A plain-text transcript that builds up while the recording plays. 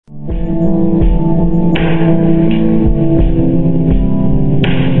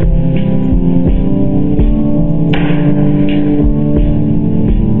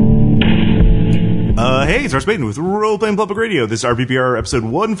Darth Baden with Role Playing Public Radio. This is RPPR episode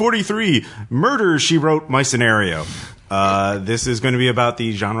 143, Murder, She Wrote My Scenario. This is going to be about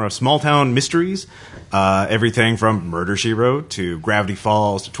the genre of small town mysteries. Everything from Murder, She Wrote to Gravity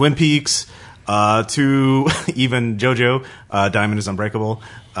Falls to Twin Peaks to even JoJo, Diamond is Unbreakable.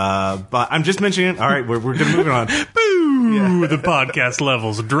 But I'm just mentioning it. All right, we're going to move on. Boo! Yeah. The podcast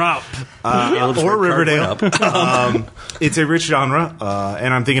levels drop. Or Riverdale. It's a rich genre,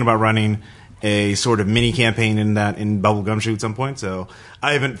 and I'm thinking about running a sort of mini campaign in Bubble Gumshoe at some point. So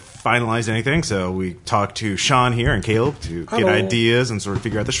I haven't finalized anything. So we talked to Sean here and Caleb to get ideas and sort of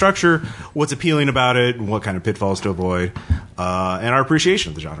figure out the structure, what's appealing about it, and what kind of pitfalls to avoid, and our appreciation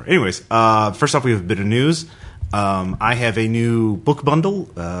of the genre. Anyways, first off, we have a bit of news. I have a new book bundle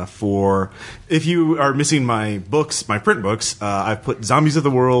for if you are missing my books, my print books. I've put Zombies of the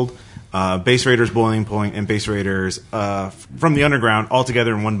World, Base Raiders Boiling Point, and Base Raiders from the Underground all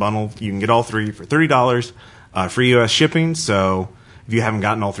together in one bundle. You can get all three for $30, free U.S. shipping. So if you haven't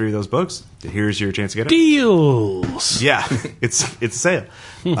gotten all three of those books, here's your chance to get it. Deals! Yeah, it's a sale.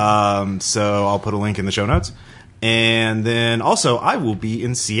 So I'll put a link in the show notes. And then also, I will be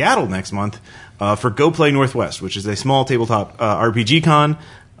in Seattle next month for Go Play Northwest, which is a small tabletop RPG con.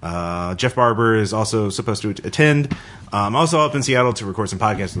 Jeff Barber is also supposed to attend. I'm also up in Seattle to record some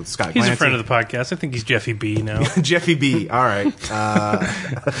podcasts with Scott Clancy. He's a friend of the podcast. I think he's Jeffy B now. Jeffy B. All right.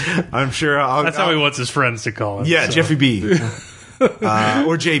 I'm sure That's how he wants his friends to call him. Yeah, so. Jeffy B.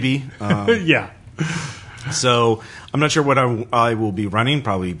 Or JB. Yeah. So I'm not sure what I will be running.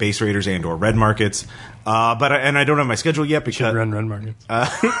 Probably Base Raiders and or Red Markets. But I don't have my schedule yet because should run Red Markets.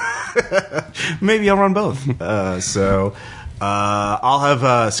 Maybe I'll run both. I'll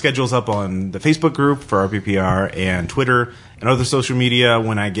have schedules up on the Facebook group for RPPR and Twitter and other social media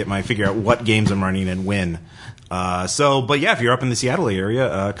when I figure out what games I'm running and when. But yeah, if you're up in the Seattle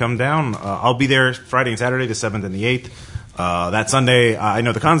area, come down. I'll be there Friday and Saturday, the 7th and the 8th. That Sunday, I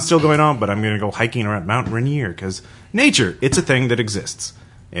know the con's still going on, but I'm going to go hiking around Mount Rainier because nature, it's a thing that exists.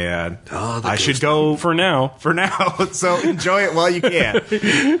 And I should go for now. So enjoy it while you can.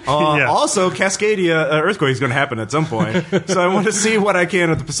 Yeah. Also, Cascadia earthquake is going to happen at some point. So I want to see what I can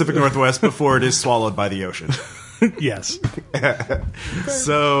at the Pacific Northwest before it is swallowed by the ocean. Yes.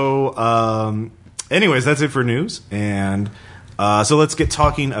 So, anyways, that's it for news. And so let's get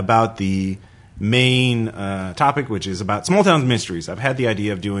talking about the main topic, which is about small town mysteries. I've had the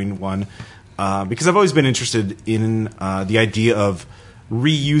idea of doing one because I've always been interested in the idea of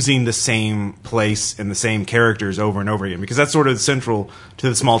reusing the same place and the same characters over and over again, because that's sort of central to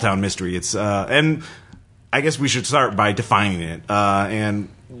the small town mystery. It's and I guess we should start by defining it. And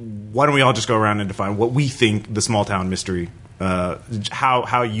why don't we all just go around and define what we think the small town mystery,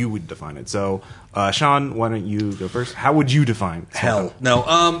 how you would define it. So, Sean, why don't you go first? How would you define it? Hell,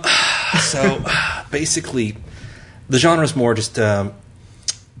 no. So basically, the genre is more just.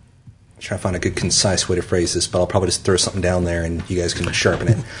 Try to find a good, concise way to phrase this, but I'll probably just throw something down there and you guys can sharpen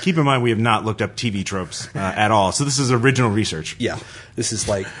it. Keep in mind, we have not looked up TV tropes at all, so this is original research. Yeah, this is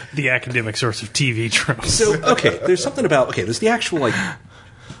like the academic source of TV tropes. So, there's something about there's the actual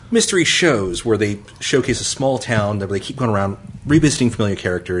mystery shows where they showcase a small town where they keep going around revisiting familiar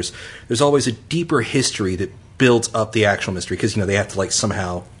characters. There's always a deeper history that builds up the actual mystery because they have to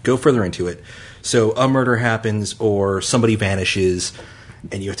somehow go further into it. So a murder happens or somebody vanishes.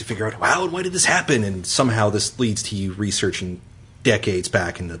 And you have to figure out, wow, why did this happen? And somehow this leads to you researching decades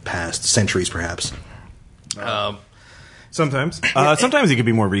back in the past, centuries perhaps. Sometimes. Sometimes it could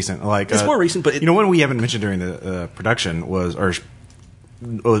be more recent. It's more recent, but... one we haven't mentioned during the production was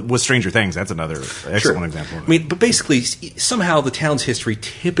Stranger Things. That's another excellent example. I mean, but basically, somehow the town's history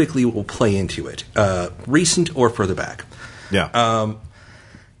typically will play into it, recent or further back. Yeah.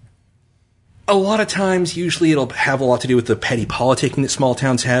 A lot of times, usually it'll have a lot to do with the petty politicking that small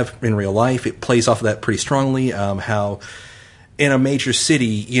towns have in real life. It plays off of that pretty strongly. How in a major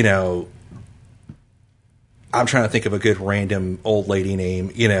city, I'm trying to think of a good random old lady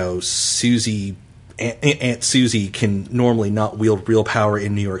name. Susie, Aunt Susie can normally not wield real power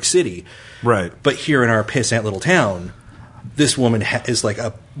in New York City. Right. But here in our pissant little town, this woman is like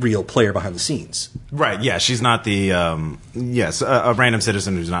a real player behind the scenes. Right, yeah, she's not the, a random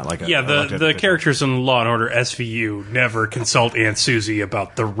citizen who's not like a... Yeah, the characters in Law & Order SVU never consult Aunt Susie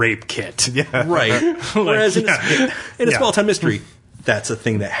about the rape kit. Yeah. Right. Whereas in a small-town mystery, that's a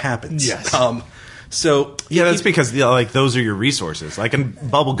thing that happens. Yes. So... Yeah, that's because, those are your resources. Like, in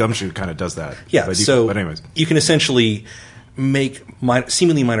Bubble Gumshoe kind of does that. Yeah, but anyways. You can essentially make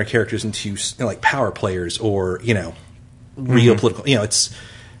seemingly minor characters into, power players or, real political...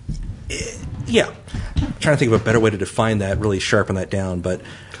 Yeah. trying to think of a better way to define that, really sharpen that down. But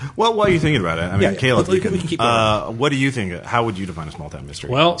well, while you're thinking about it, I mean, Caleb, we can keep going. what do you think? How would you define a small town mystery?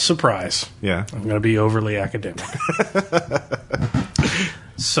 Well, surprise. Yeah. I'm going to be overly academic.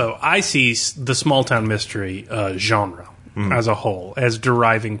 So I see the small town mystery genre as a whole as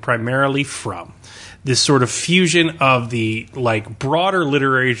deriving primarily from this sort of fusion of the like broader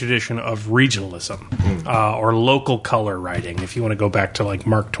literary tradition of regionalism or local color writing, if you want to go back to like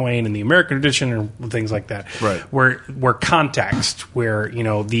Mark Twain and the American tradition or things like that, right? Where context, where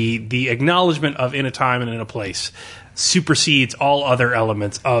the acknowledgement of in a time and in a place supersedes all other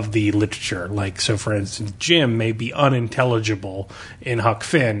elements of the literature. Like, so for instance, Jim may be unintelligible in Huck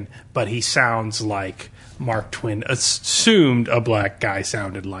Finn, but he sounds like Mark Twain assumed a black guy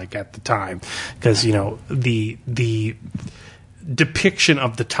sounded like at the time, because the depiction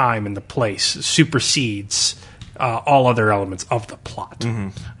of the time and the place supersedes all other elements of the plot,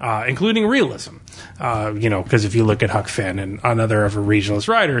 including realism. Because if you look at Huck Finn and another of our regionalist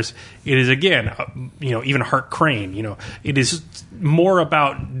writers, it is again, even Hart Crane, it is more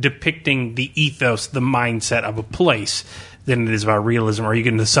about depicting the ethos, the mindset of a place than it is about realism, or you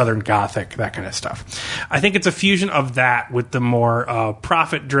get into Southern Gothic, that kind of stuff. I think it's a fusion of that with the more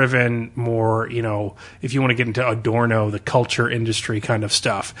profit-driven, more, if you want to get into Adorno, the culture industry kind of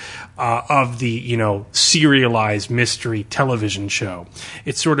stuff, of the, serialized mystery television show.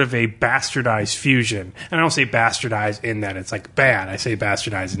 It's sort of a bastardized fusion. And I don't say bastardized in that it's like bad. I say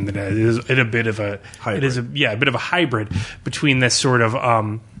bastardized in that it is a bit of a hybrid. It is a bit of a hybrid between this sort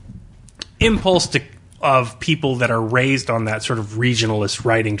of impulse of people that are raised on that sort of regionalist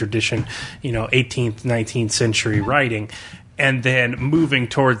writing tradition, 18th, 19th century writing, and then moving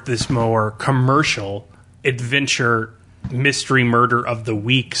toward this more commercial adventure, mystery, murder of the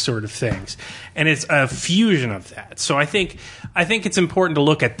week sort of things. And it's a fusion of that. So I think it's important to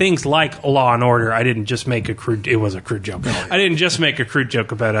look at things like Law and Order. I didn't just make it was a crude joke. I didn't just make a crude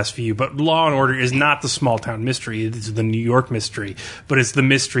joke about SVU, but Law and Order is not the small town mystery. It is the New York mystery, but it's the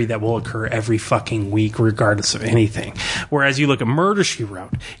mystery that will occur every fucking week regardless of anything. Whereas you look at Murder, She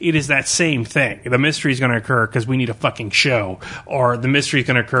Wrote, it is that same thing. The mystery is going to occur because we need a fucking show, or the mystery is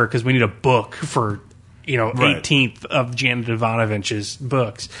going to occur because we need a book for 18th of Janet Ivanovich's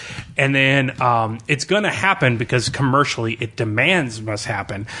books. And then it's going to happen because commercially it demands must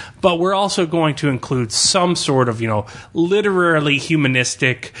happen. But we're also going to include some sort of, literally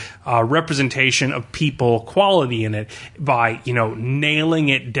humanistic representation of people quality in it by, nailing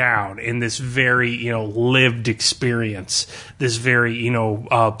it down in this very, lived experience, this very,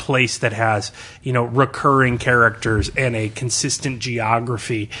 place that has, recurring characters and a consistent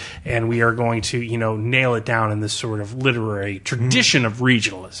geography. And we are going to, nail it down in this sort of literary tradition of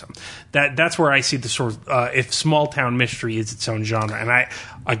regionalism. That's where I see the sort of, if small town mystery is its own genre. And I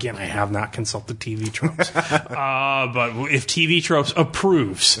have not consulted TV Tropes, but if TV Tropes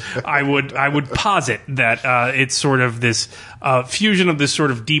approves, I would posit that it's sort of this fusion of this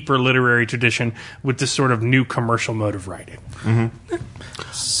sort of deeper literary tradition with this sort of new commercial mode of writing. Mm-hmm.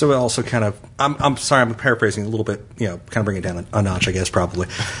 So it also kind of, I'm sorry, I'm paraphrasing a little bit, kind of bring it down a notch, I guess, probably.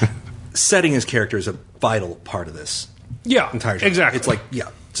 Setting his character is a vital part of this. Yeah, entire genre. Exactly. It's like,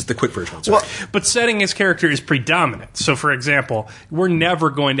 just the quick version. Well, but setting his character is predominant. So, for example, we're never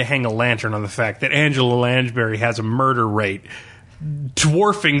going to hang a lantern on the fact that Angela Lansbury has a murder rate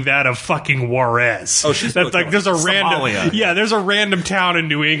dwarfing that of fucking Juarez. Oh, she's that's like there's a Somalia. there's a random town in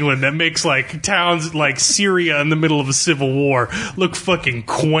New England that makes like towns like Syria in the middle of a civil war look fucking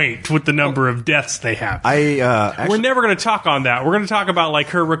quaint with the number of deaths they have. We're never going to talk on that. We're going to talk about like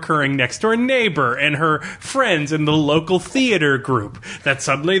her recurring next door neighbor and her friends in the local theater group that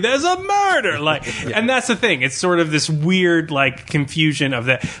suddenly there's a murder. And that's the thing. It's sort of this weird like confusion of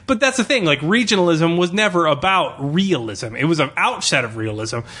that. But that's the thing. Like regionalism was never about realism. It was an outset of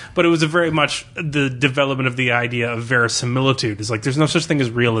realism, but it was a very much the development of the idea of verisimilitude. It's like there's no such thing as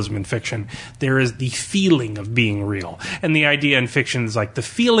realism in fiction. There is the feeling of being real. And the idea in fiction is like the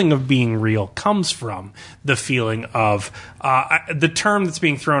feeling of being real comes from the feeling of the term that's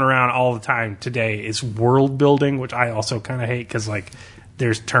being thrown around all the time today is world building, which I also kind of hate because like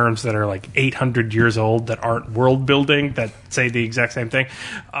there's terms that are like 800 years old that aren't world building that say the exact same thing.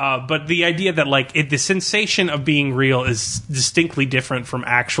 But the idea that like the sensation of being real is distinctly different from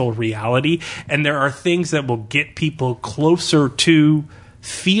actual reality. And there are things that will get people closer to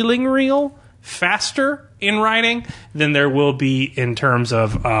feeling real faster in writing than there will be in terms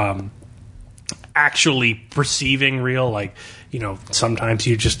of actually perceiving real. Like, sometimes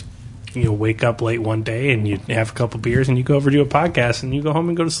you just wake up late one day and you have a couple beers and you go over to a podcast and you go home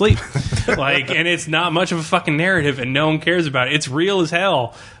and go to sleep. And it's not much of a fucking narrative and no one cares about it. It's real as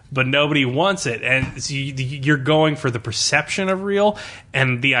hell, but nobody wants it. And so you're going for the perception of real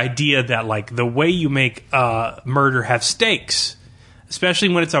and the idea that, like, the way you make murder have stakes, especially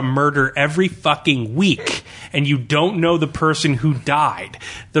when it's a murder every fucking week and you don't know the person who died.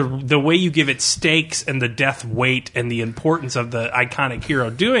 The way you give it stakes and the death weight and the importance of the iconic hero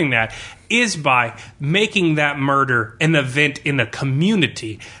doing that is by making that murder an event in a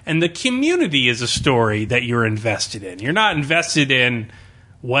community. And the community is a story that you're invested in. You're not invested in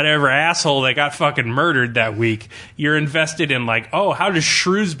whatever asshole that got fucking murdered that week. You're invested in, like, oh, how does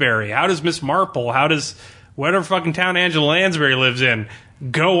Shrewsbury, how does Miss Marple, how does whatever fucking town Angela Lansbury lives in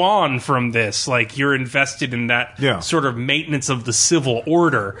go on from this? Like, you're invested in that sort of maintenance of the civil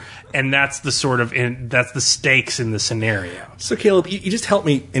order, and that's the sort of that's the stakes in the scenario. So, Caleb, you just helped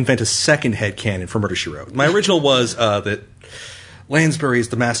me invent a second headcanon for Murder, She Wrote. My original was that Lansbury is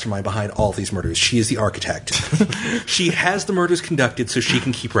the mastermind behind all of these murders. She is the architect. She has the murders conducted so she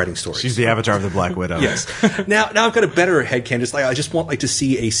can keep writing stories. She's the avatar of the Black Widow. Yes. Now I've got a better headcanon. Just like I just want to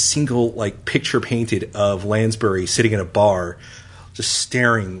see a single picture painted of Lansbury sitting in a bar, just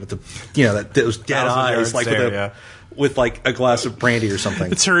staring with those dead eyes, with a glass of brandy or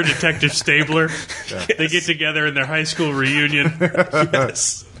something. It's her and Detective Stabler. Yes. They get together in their high school reunion.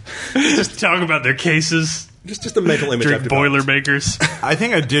 Yes. Just talk about their cases. Just a mental image. Drink Boilermakers. I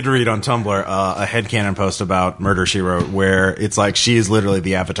think I did read on Tumblr a headcanon post about Murder, She Wrote, where it's like she is literally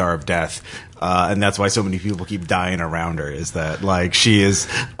the avatar of death. And that's why so many people keep dying around her, is that, like, she is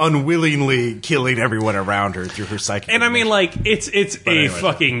unwillingly killing everyone around her through her psychic. And I mean, like, it's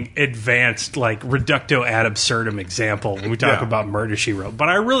fucking advanced, like, reducto ad absurdum example when we talk about Murder, She Wrote. But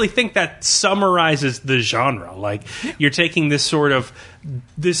I really think that summarizes the genre. Like, you're taking this sort of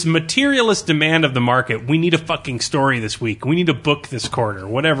this materialist demand of the market. We need a fucking story this week. We need a book this quarter.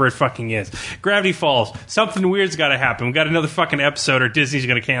 Whatever it fucking is. Gravity Falls. Something weird's got to happen. We got another fucking episode, or Disney's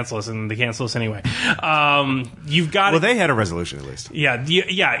going to cancel us, and they cancel us anyway. You've got. Well, they had a resolution at least. Yeah.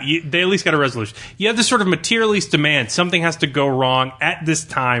 They at least got a resolution. You have this sort of materialist demand. Something has to go wrong at this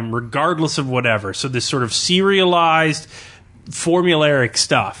time, regardless of whatever. So this sort of serialized, formulaic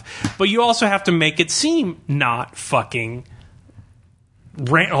stuff. But you also have to make it seem not fucking.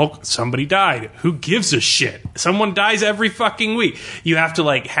 Somebody died. Who gives a shit? Someone dies every fucking week. You have to,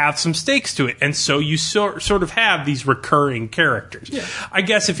 like, have some stakes to it. And so you sort of have these recurring characters. Yeah. I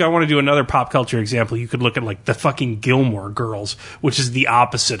guess if I want to do another pop culture example, you could look at, like, the fucking Gilmore Girls, which is the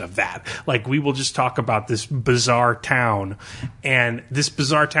opposite of that. Like, we will just talk about this bizarre town, and this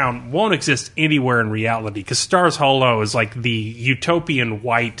bizarre town won't exist anywhere in reality, because Stars Hollow is like the utopian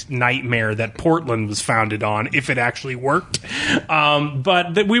white nightmare that Portland was founded on, if it actually worked.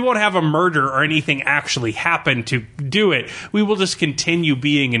 But that we won't have a murder or anything actually happen to do it. We will just continue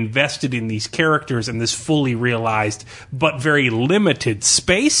being invested in these characters in this fully realized but very limited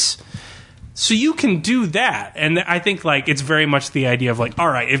space. So you can do that. And I think, like, it's very much the idea of, like, all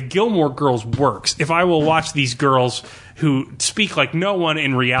right, if Gilmore Girls works, if I will watch these girls who speak like no one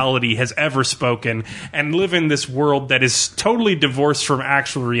in reality has ever spoken and live in this world that is totally divorced from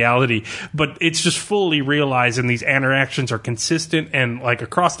actual reality, but it's just fully realized and these interactions are consistent and, like,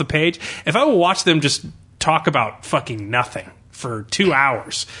 across the page, if I will watch them just talk about fucking nothing for 2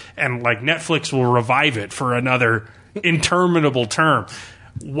 hours and, like, Netflix will revive it for another interminable term,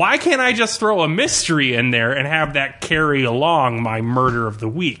 why can't I just throw a mystery in there and have that carry along my murder of the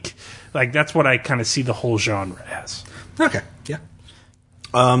week? Like, that's what I kind of see the whole genre as. Okay, yeah.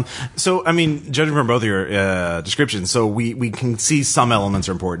 So, I mean, judging from both of your descriptions, so we can see some elements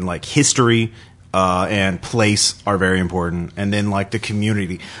are important, like history and place are very important, and then, like, the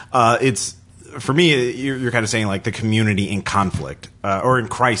community. It's, for me, you're kind of saying, like, the community in conflict or in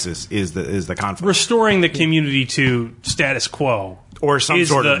crisis is the conflict. Restoring the community to status quo. Or some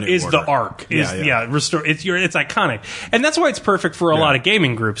sort of new order. The arc. Restore. It's iconic. And that's why it's perfect for a lot of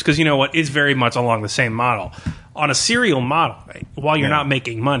gaming groups, because, you know what, is very much along the same model. On a serial model, right, while you're not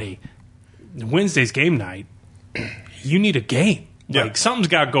making money, Wednesday's game night, you need a game. Like, something's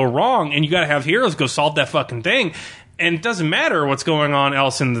got to go wrong, and you got to have heroes go solve that fucking thing. And it doesn't matter what's going on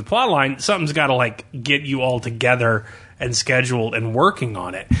else in the plot line. Something's got to, like, get you all together and scheduled and working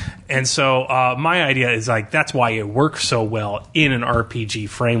on it. And so my idea is, like, that's why it works so well in an RPG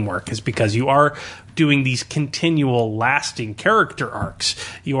framework, is because you are doing these continual lasting character arcs.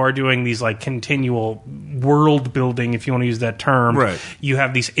 You are doing these like continual world building, if you want to use that term. Right. You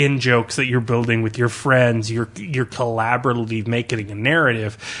have these in-jokes that you're building with your friends. You're collaboratively making a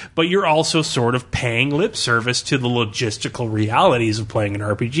narrative, but you're also sort of paying lip service to the logistical realities of playing an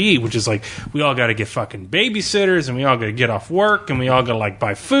RPG, which is like, we all got to get fucking babysitters, and we all got to get off work, and we all got to like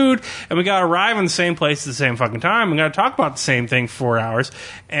buy food, and we got to arrive in the same place at the same fucking time. We got to talk about the same thing for 4 hours,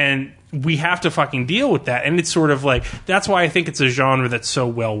 and we have to fucking deal with that. And it's sort of like, that's why I think it's a genre that so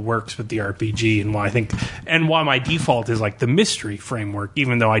well works with the RPG, and why my default is like the mystery framework,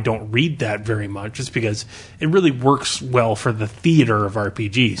 even though I don't read that very much, just because it really works well for the theater of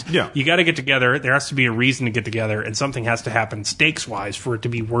RPGs. Yeah. You got to get together. There has to be a reason to get together, and something has to happen stakes wise for it to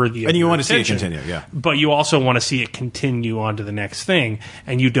be worthy of And you your want to see it attention. continue, yeah. But you also want to see it continue on to the next thing,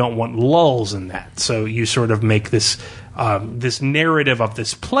 and you don't want lulls in that. So you sort of make this this narrative of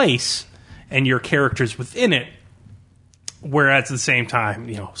this place and your characters within it, whereas at the same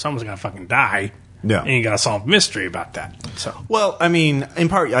time, someone's got to fucking die. Yeah. And you got to solve a mystery about that. So, Well, I mean, in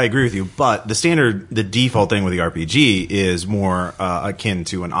part, I agree with you, but the default thing with the RPG is more akin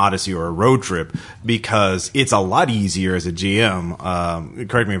to an Odyssey or a road trip, because it's a lot easier as a GM,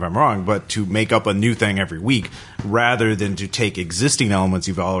 correct me if I'm wrong, but to make up a new thing every week rather than to take existing elements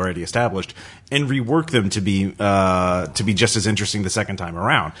you've already established and rework them to be just as interesting the second time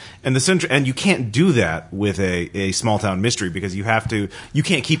around. And you can't do that with a small town mystery, because you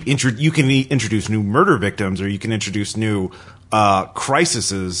can't keep you can introduce new murder victims, or you can introduce new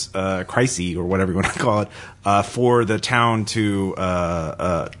crises or whatever you want to call it, for the town to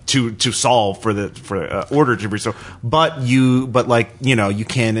solve, for order to be so. But you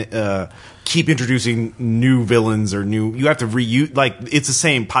can keep introducing new villains or you have to reuse, like, it's the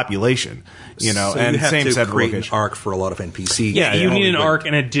same population, So and you have same to set of create an location. arc for a lot of NPCs. yeah, you need an arc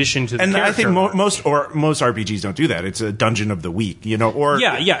in addition to the And I character think arc. most RPGs don't do that. It's a dungeon of the week, or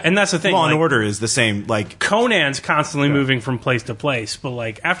Yeah, and that's the thing. Law and like, Order is the same. Like, Conan's constantly moving from place to place, but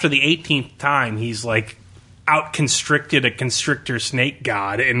like after the 18th time, he's like out constricted a constrictor snake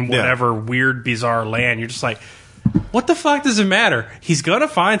god in whatever weird, bizarre land. You're just like, what the fuck does it matter? He's gonna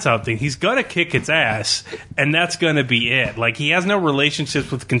find something. He's gonna kick its ass, and that's gonna be it. Like, he has no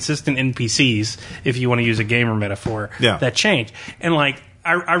relationships with consistent NPCs, if you want to use a gamer metaphor, that change. And like,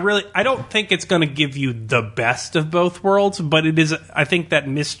 I don't think it's going to give you the best of both worlds, but it is, I think, that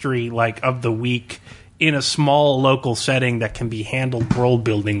mystery like of the week in a small local setting that can be handled world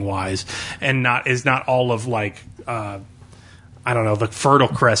building wise, and is not all of like I don't know, the Fertile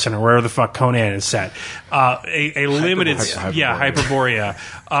Crescent or wherever the fuck Conan is set. A limited, Hyperborea.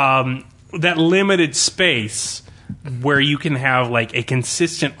 That limited space where you can have like a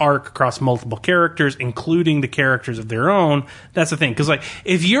consistent arc across multiple characters, including the characters of their own. That's the thing. Because like,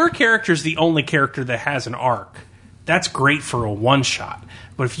 if your character is the only character that has an arc, that's great for a one shot.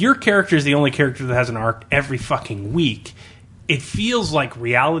 But if your character is the only character that has an arc every fucking week, it feels like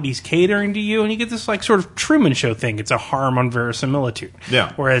reality's catering to you, and you get this like sort of Truman Show thing. It's a harm on verisimilitude.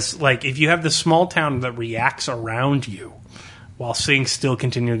 Yeah. Whereas like, if you have this small town that reacts around you while things still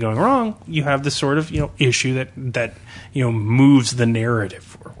continue going wrong, you have this sort of issue that moves the narrative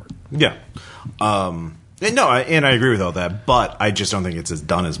forward. Yeah. No, I agree with all that, but I just don't think it's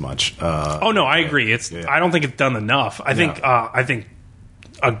done as much. I agree. I don't think it's done enough. I think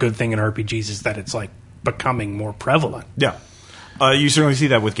a good thing in RPGs is that it's like becoming more prevalent. Yeah. You certainly see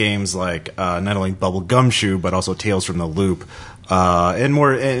that with games like not only Bubble Gumshoe, but also Tales from the Loop, and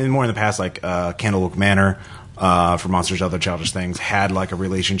more in the past, like Candlewood Manor for Monsters Other Childish Things had like a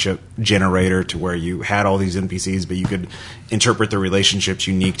relationship generator to where you had all these NPCs, but you could interpret the relationships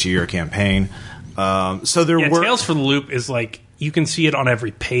unique to your campaign. So there were Tales from the Loop is like, you can see it on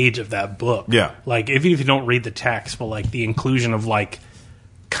every page of that book. Yeah. Like, even if you don't read the text, but like the inclusion of like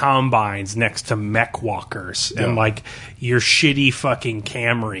combines next to mech walkers and like your shitty fucking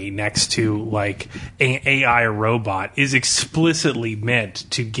Camry next to like an AI robot is explicitly meant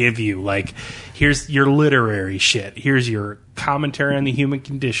to give you like, here's your literary shit, here's your commentary on the human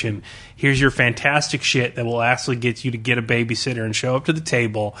condition, here's your fantastic shit that will actually get you to get a babysitter and show up to the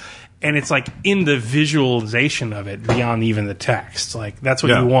table. And it's like in the visualization of it beyond even the text. Like, that's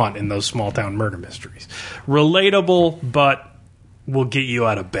what you want in those small town murder mysteries. Relatable, but will get you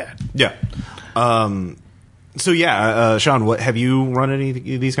out of bed. Yeah. So Sean, what have you run any of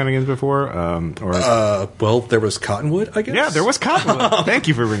these kind of games before? Well, there was Cottonwood, I guess. Yeah, there was Cottonwood. Thank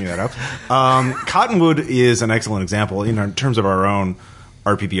you for bringing that up. Cottonwood is an excellent example in terms of our own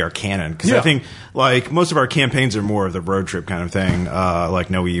RPPR canon, because I think like most of our campaigns are more of the road trip kind of thing, like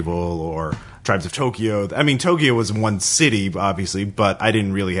No Evil or Tribes of Tokyo. I mean, Tokyo was one city, obviously, but I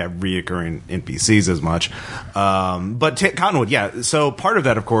didn't really have reoccurring NPCs as much. But Cottonwood, yeah. So part of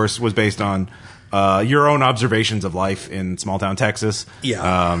that, of course, was based on your own observations of life in small town Texas.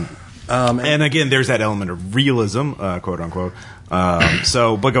 Yeah. And again, there's that element of realism, quote unquote.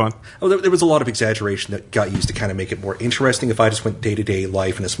 But go on. Oh, there was a lot of exaggeration that got used to kind of make it more interesting. If I just went day-to-day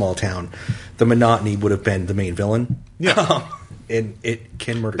life in a small town, the monotony would have been the main villain. Yeah. And it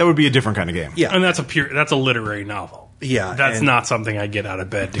can murder. That would be a different kind of game. Yeah. And that's a literary novel. Yeah. That's not something I get out of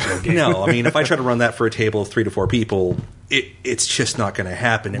bed to go game. No, I mean, if I try to run that for a table of 3 to 4 people, it's just not going to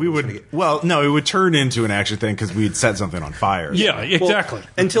happen. We would, it would turn into an action thing because we'd set something on fire. Yeah, exactly. Well,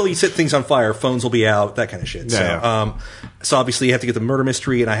 until you set things on fire, phones will be out, that kind of shit. Yeah, so obviously you have to get the murder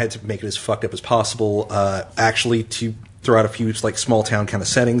mystery, and I had to make it as fucked up as possible. Actually, to throw out a few like small town kind of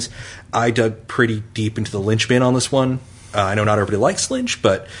settings, I dug pretty deep into the Lynch bin on this one. I know not everybody likes Lynch,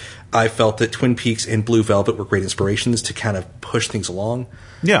 but I felt that Twin Peaks and Blue Velvet were great inspirations to kind of push things along.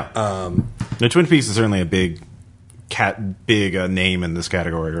 Yeah. The Twin Peaks is certainly a big name in this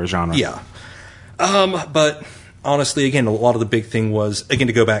category or genre. Yeah. But honestly, again, a lot of the big thing was, again,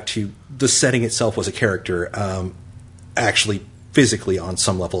 to go back to the setting itself was a character, actually physically on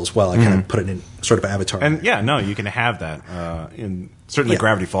some level as well. I kind of put it in sort of avatar. And you can have that. Certainly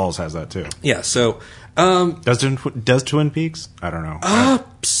Gravity Falls has that too. Yeah, so... does Twin Peaks? I don't know.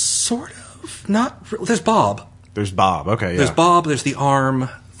 Sort of. Not. There's Bob. There's Bob. Okay, yeah. There's Bob. There's the Arm.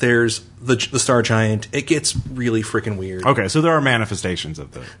 There's the Star Giant. It gets really freaking weird. Okay, so there are manifestations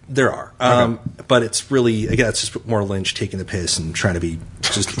of the. There are, but it's really again, it's just more Lynch taking the piss and trying to be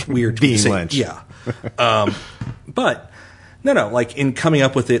just weird. Being Lynch, yeah. But no. Like in coming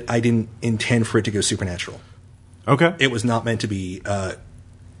up with it, I didn't intend for it to go supernatural. Okay, it was not meant to be.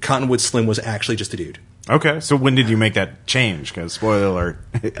 Cottonwood Slim was actually just a dude. Okay, so when did you make that change? Because spoiler alert,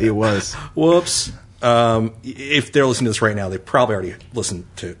 it was. Whoops. If they're listening to this right now, they probably already listened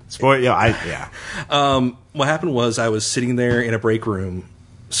to. Spoiler, yeah. What happened was I was sitting there in a break room,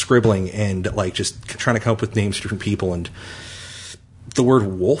 scribbling and like just trying to come up with names for different people, and the word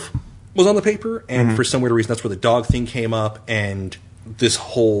wolf was on the paper, and for some weird reason, that's where the dog thing came up, and this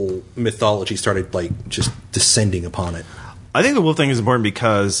whole mythology started like just descending upon it. I think the wolf thing is important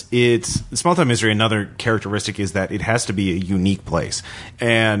because it's small town mystery. Another characteristic is that it has to be a unique place,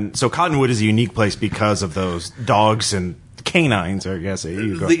 and so Cottonwood is a unique place because of those dogs and canines. I guess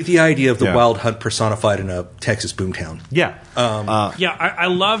the idea of the wild hunt personified in a Texas boomtown. Yeah, I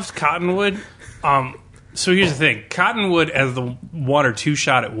loved Cottonwood. So here's the thing: Cottonwood, as the 1 or 2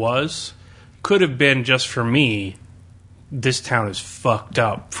 shot it was, could have been just for me. This town is fucked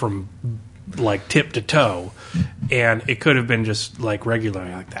up from like tip to toe, and it could have been just like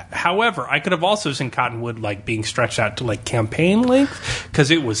regularly like that. However, I could have also seen Cottonwood like being stretched out to like campaign length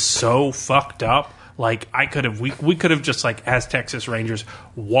because it was so fucked up. Like I could have, we could have just like as Texas Rangers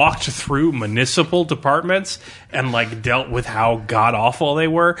walked through municipal departments and like dealt with how god awful they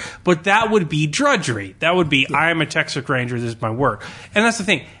were. But that would be drudgery. That would be I'm a Texas Ranger. This is my work. And that's the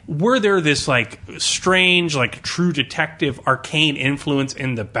thing. Were there this like strange, like true detective, arcane influence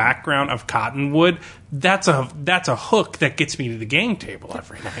in the background of Cottonwood? That's a hook that gets me to the game table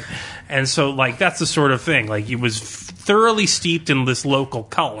every night. And so like that's the sort of thing. Like it was thoroughly steeped in this local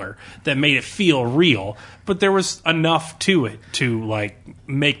color that made it feel real, but there was enough to it to like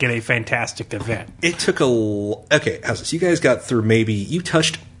make it a fantastic event. It took okay, how's this? You guys got through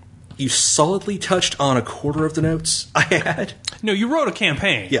you solidly touched on a quarter of the notes I had. No, you wrote a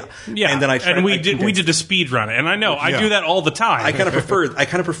campaign. Yeah. And then we did the speed run it. And I know I do that all the time. I kind of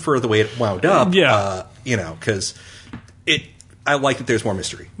prefer the way it wound up. Yeah. Because I like that there's more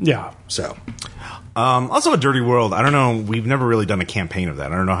mystery. Yeah. So also a Dirty World. I don't know. We've never really done a campaign of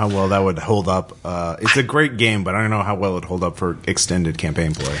that. I don't know how well that would hold up. It's a great game, but I don't know how well it'd hold up for extended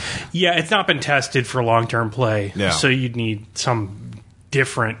campaign play. Yeah, it's not been tested for long-term play. Yeah. So you'd need some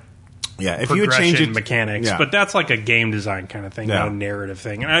different if you would change it mechanics, but that's like a game design kind of thing, not a narrative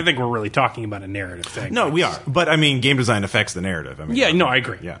thing. And I think we're really talking about a narrative thing. No, we are. But I mean, game design affects the narrative. I mean, I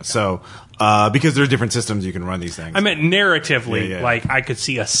agree. Yeah. So because there's different systems you can run these things. I meant narratively, like I could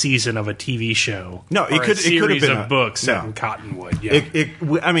see a season of a TV show. No, it could series have been of books set in Cottonwood. Yeah.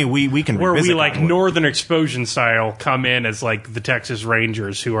 We can where we like Cottonwood. Northern Exposure style come in as like the Texas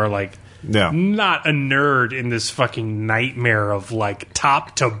Rangers who are like. Not a nerd in this fucking nightmare of like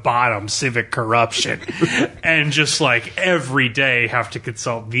top to bottom civic corruption and just like every day have to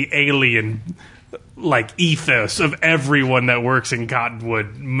consult the alien like ethos of everyone that works in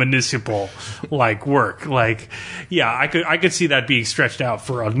Cottonwood municipal like work. Like, yeah, I could see that being stretched out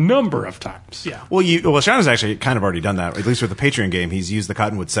for a number of times. Yeah. Well, Sean has actually kind of already done that. At least with the Patreon game, he's used the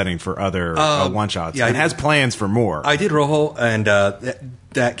Cottonwood setting for other one shots. Yeah, and has plans for more. I did Rojo, and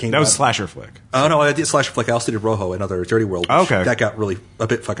that came. That was Slasher Flick. Oh no, I did Slasher Flick. I also did Rojo, another Dirty World. Okay, that got really a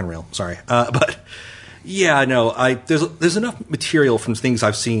bit fucking real. Sorry, but. Yeah, no, there's enough material from things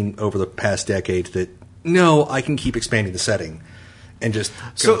I've seen over the past decade that I can keep expanding the setting and just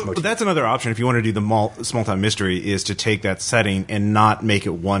so that's another option if you want to do the small town mystery is to take that setting and not make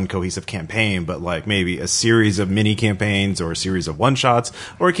it one cohesive campaign, but like maybe a series of mini campaigns or a series of one shots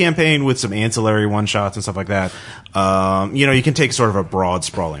or a campaign with some ancillary one shots and stuff like that. You can take sort of a broad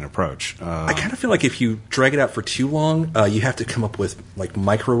sprawling approach. I kind of feel like if you drag it out for too long, you have to come up with like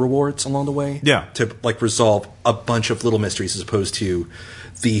micro rewards along the way. Yeah. To like resolve a bunch of little mysteries as opposed to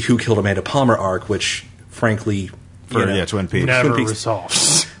the Who Killed Amanda Palmer arc, which frankly. Twin Peaks. Never Twin Peaks.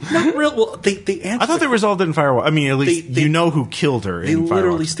 resolves. Not real. Well, they answer. I thought they resolved it in Firewalk. I mean, at least you know who killed her. They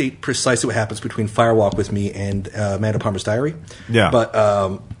literally state precisely what happens between Firewalk with Me and Amanda Palmer's Diary. Yeah, but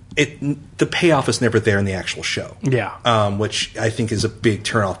the payoff is never there in the actual show. Yeah, which I think is a big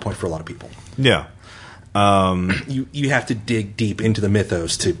turnoff point for a lot of people. Yeah, you have to dig deep into the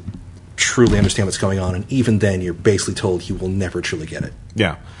mythos to truly understand what's going on, and even then, you're basically told you will never truly get it.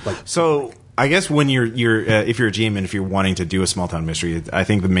 Yeah, so. I guess when you're if you're a GM and if you're wanting to do a small town mystery, I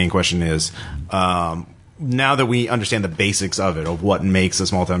think the main question is now that we understand the basics of it, of what makes a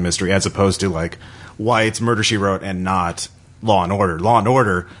small town mystery, as opposed to like why it's Murder, She Wrote and not Law and Order. Law and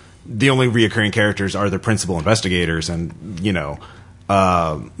Order, the only reoccurring characters are the principal investigators, and they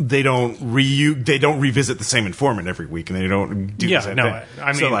don't revisit the same informant every week, and they don't do the same thing.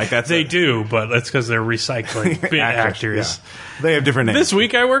 I mean, they do, but that's because they're recycling bit actors. Yeah. They have different names. This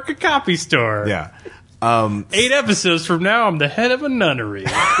week I work a copy store. Yeah. 8 episodes from now, I'm the head of a nunnery.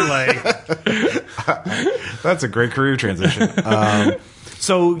 That's a great career transition.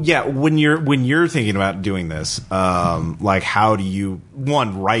 So yeah, when you're thinking about doing this, like how do you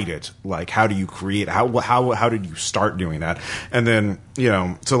write it? Like how do you create? How did you start doing that? And then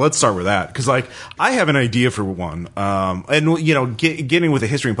so let's start with that because like I have an idea for one, and getting with the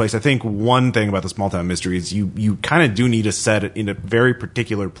history in place. I think one thing about the small town mystery is you kind of do need to set it in a very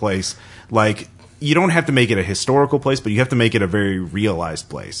particular place, like. You don't have to make it a historical place, but you have to make it a very realized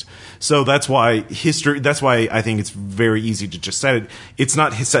place. So that's why I think it's very easy to just set it. It's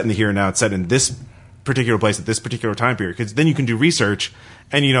not set in the here and now. It's set in this particular place at this particular time period. Because then you can do research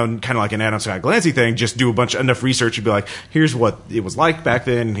and, kind of like an Adam Scott Glancy thing, just do enough research and be like, here's what it was like back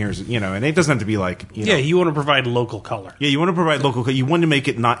then. And here's, and it doesn't have to be like, Yeah, you want to provide local color. Yeah, you want to provide local color. You want to make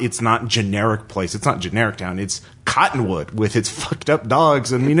it it's not generic place. It's not generic town. It's Cottonwood with its fucked up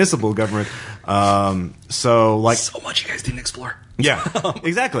dogs and municipal government. So much you guys didn't explore. Yeah,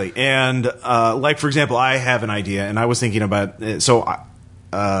 exactly. And, for example, I have an idea and I was thinking about,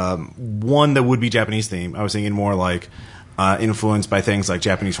 one that would be Japanese theme. I was thinking more like, influenced by things like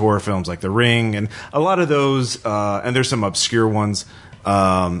Japanese horror films like The Ring and a lot of those, and there's some obscure ones,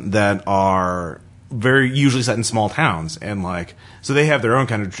 that are very usually set in small towns and so they have their own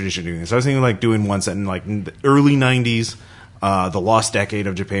kind of tradition doing this. I was thinking doing one set in the early 90s, the lost decade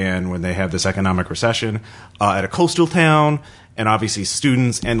of Japan when they have this economic recession, at a coastal town and obviously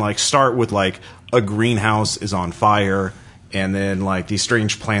students and start with a greenhouse is on fire. And then, these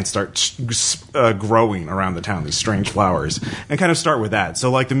strange plants start growing around the town, these strange flowers, and kind of start with that.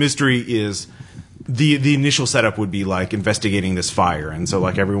 So, the mystery is the initial setup would be, investigating this fire. And so,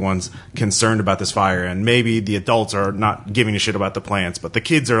 everyone's concerned about this fire, and maybe the adults are not giving a shit about the plants, but the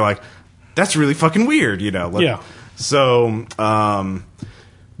kids are like, that's really fucking weird, Yeah. So,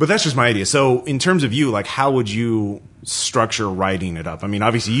 but that's just my idea. So, in terms of you, how would you structure writing it up? I mean,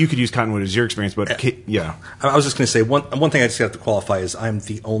 obviously you could use Cottonwood as your experience, but yeah. I was just going to say one thing I just have to qualify is I'm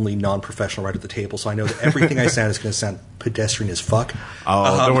the only non-professional writer at the table, so I know that everything I sound is going to sound pedestrian as fuck.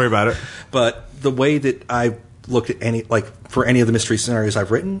 Oh, don't worry about it. But the way that I looked at for any of the mystery scenarios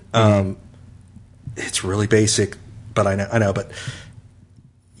I've written, it's really basic, but I know, but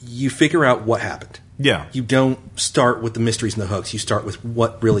you figure out what happened. Yeah. You don't start with the mysteries and the hooks. You start with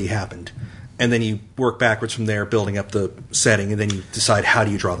what really happened. And then you work backwards from there, building up the setting, and then you decide how do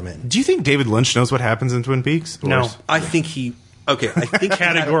you draw them in. Do you think David Lynch knows what happens in Twin Peaks? No. I think I think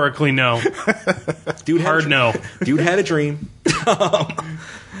categorically no. Dude hard no. Dude had a dream.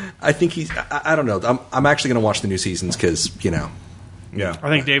 I think I don't know. I'm actually going to watch the new seasons because, Yeah. I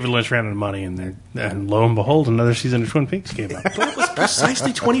think David Lynch ran out of money, and lo and behold, another season of Twin Peaks came out. But it was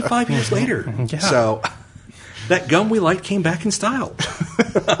precisely 25 years later. Yeah. So that gum we liked came back in style.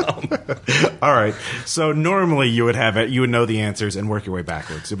 All right. So normally you would have it. You would know the answers and work your way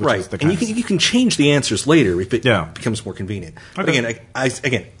backwards. Which is the and you can change the answers later if it Yeah. becomes more convenient. But Okay.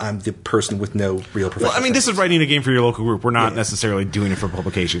 again, I'm the person with no real professional. Well, I mean, this is training. writing a game for your local group. We're not necessarily doing it for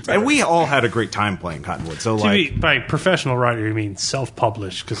publications. And we all had a great time playing Cottonwood. So, By professional writer, you mean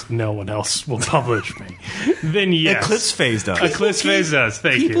self-published because no one else will publish me. Then yes. Eclipse Phase does. Eclipse Phase does.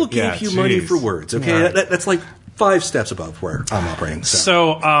 Thank People you. give Yeah, you money geez. for words. Okay, Right. that's like 5 steps above where I'm operating.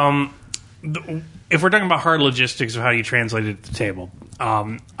 So, if we're talking about hard logistics of how you translate it at the table,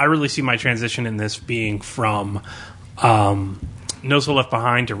 I really see my transition in this being from No Soul Left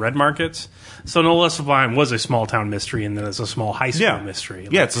Behind to Red Markets. So No Less Behind was a small town mystery, and then it's a small high school Yeah. mystery.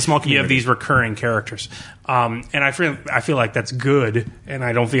 Yeah, it's a small You community. have these recurring characters, and I feel like that's good, and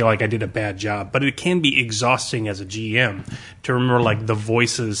I don't feel like I did a bad job. But it can be exhausting as a GM to remember like the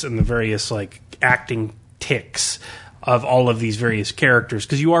voices and the various like acting tics of all of these various characters,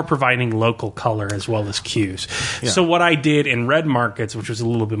 because you are providing local color as well as cues. So what I did in Red Markets, which was a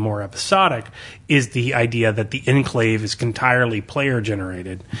little bit more episodic, is the idea that the enclave is entirely player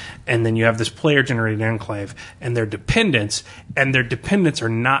generated, and then you have this player generated enclave and their dependents are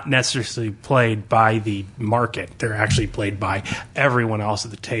not necessarily played by the market. They're actually played by everyone else at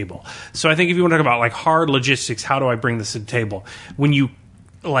the table. So I think if you want to talk about like hard logistics, how do I bring this to the table? When you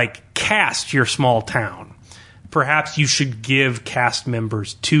like cast your small town, perhaps you should give cast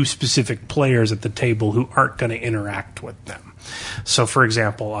members to specific players at the table who aren't going to interact with them. So, for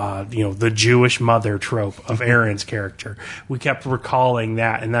example, the Jewish mother trope of Aaron's character. We kept recalling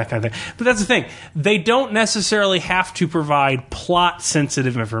that and that kind of thing. But that's the thing. They don't necessarily have to provide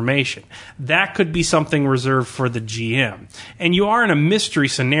plot-sensitive information. That could be something reserved for the GM. And you are in a mystery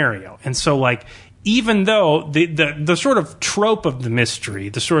scenario. And so, like, even though the sort of trope of the mystery,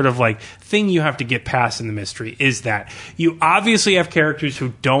 the sort of like thing you have to get past in the mystery is that you obviously have characters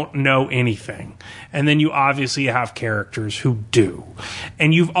who don't know anything, and then you obviously have characters who do.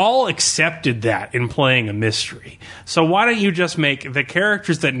 And you've all accepted that in playing a mystery. So why don't you just make the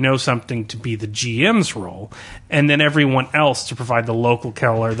characters that know something to be the GM's role, and then everyone else to provide the local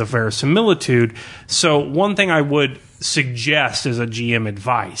color, the verisimilitude. So one thing I would suggest as a GM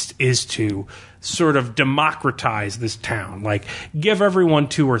advice is to sort of democratize this town. Like, give everyone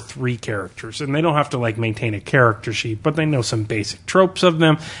 2 or 3 characters, and they don't have to like maintain a character sheet, but they know some basic tropes of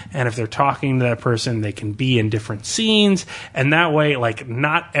them, and if they're talking to that person, they can be in different scenes, and that way, like,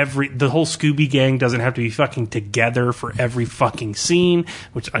 the whole Scooby Gang doesn't have to be fucking together for every fucking scene,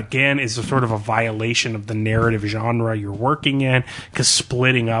 which again is a sort of a violation of the narrative genre you're working in, because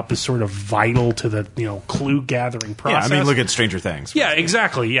splitting up is sort of vital to the, clue gathering process. Yeah, I mean, look at Stranger Things. Yeah,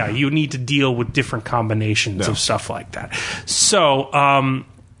 exactly. Yeah, you need to deal with different combinations of stuff like that. So,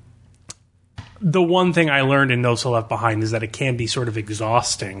 the one thing I learned in No Soul Left Behind is that it can be sort of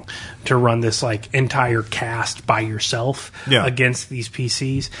exhausting to run this like entire cast by yourself against these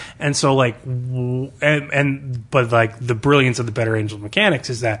PCs. And so like, but like the brilliance of the Better Angel mechanics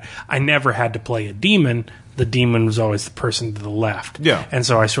is that I never had to play a demon. The demon was always the person to the left. Yeah. And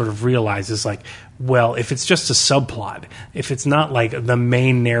so I sort of realized it's like, well, if it's just a subplot, if it's not like the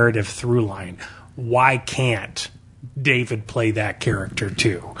main narrative through line, why can't David play that character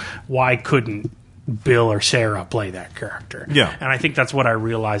too? Why couldn't Bill or Sarah play that character? Yeah. And I think that's what I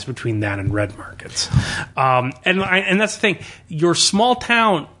realized between that and Red Markets. And that's the thing. Your small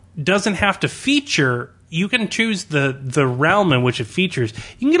town doesn't have to feature. You can choose the realm in which it features.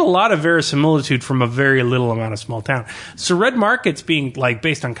 You can get a lot of verisimilitude from a very little amount of small town. So Red Markets being like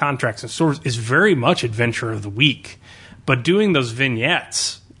based on contracts and stores is very much adventure of the week. But doing those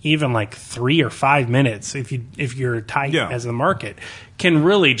vignettes, even like 3 or 5 minutes, if you're tight as the market, can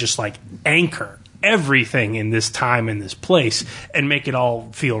really just like anchor everything in this time in this place and make it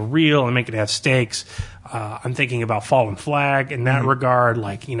all feel real and make it have stakes. I'm thinking about Fallen Flag in that regard.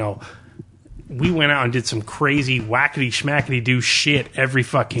 Like, we went out and did some crazy whackety schmackety do shit every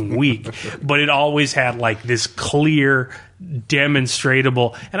fucking week, but it always had like this clear,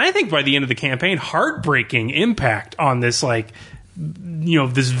 demonstratable, and I think by the end of the campaign, heartbreaking impact on this like,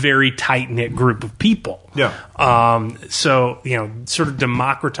 this very tight knit group of people. Yeah. So, sort of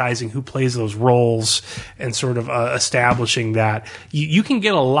democratizing who plays those roles and sort of establishing that you can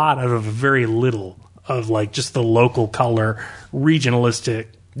get a lot out of very little of like just the local color, regionalistic,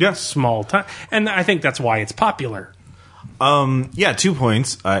 small time. And I think that's why it's popular. 2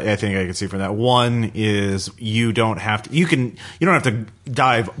 points I think I can see from that. One is you don't have to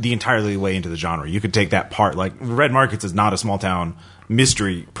dive the entirely way into the genre. You could take that part. Like Red Markets is not a small town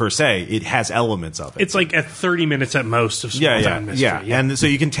mystery per se. It has elements of it. It's like at 30 minutes at most of small town mystery. Yeah, and so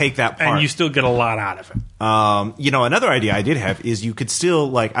you can take that part. And you still get a lot out of it. You know, another idea I did have is you could still,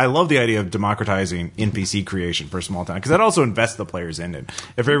 like, I love the idea of democratizing NPC creation for a small town, because that also invests the players in it.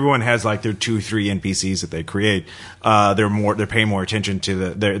 If everyone has, like, their 2-3 NPCs that they create, they're paying more attention to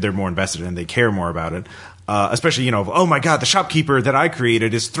they're more invested and they care more about it. Especially, you know, oh my God, the shopkeeper that I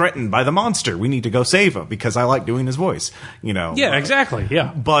created is threatened by the monster. We need to go save him because I like doing his voice, you know. Yeah, exactly,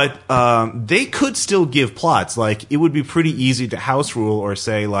 yeah. But they could still give plots. Like, it would be pretty easy to house rule or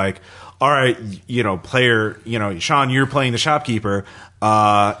say, like, all right, you know, player, you know, Sean, you're playing the shopkeeper.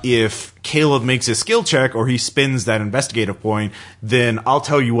 If Caleb makes a skill check or he spins that investigative point, then I'll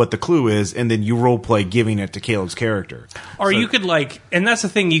tell you what the clue is, and then you role play giving it to Caleb's character. Or you could, like, and that's the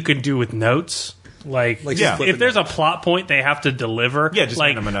thing you could do with notes. Like if there's a plot point they have to deliver, just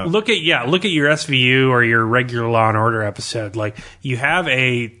like, hand them a note. look at your SVU or your regular Law and Order episode. Like, you have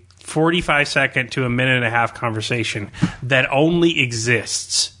a 45-second to a minute-and-a-half conversation that only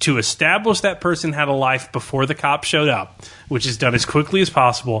exists to establish that person had a life before the cop showed up, which is done as quickly as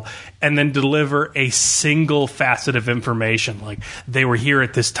possible, and then deliver a single facet of information, like they were here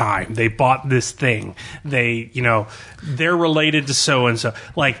at this time, they bought this thing, they're related to so-and-so,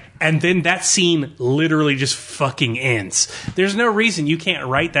 like, and then that scene literally just fucking ends. There's no reason you can't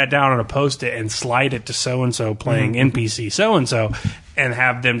write that down on a Post-it and slide it to so-and-so playing NPC so-and-so and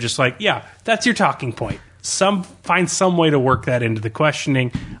have them just like, yeah, that's your talking point. Find some way to work that into the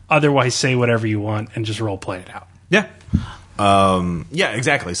questioning. Otherwise, say whatever you want and just role play it out. Yeah. Yeah,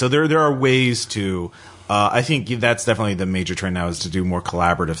 exactly. So there are ways to. I think that's definitely the major trend now, is to do more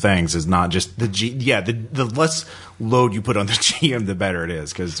collaborative things. Is not just the less load you put on the GM, the better it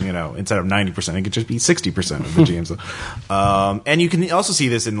is, because, you know, instead of 90%, it could just be 60% of the GMs. And you can also see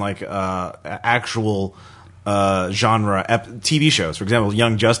this in, like, actual genre TV shows. For example,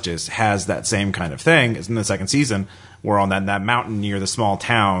 Young Justice has that same kind of thing. It's in the second season. We're on that mountain near the small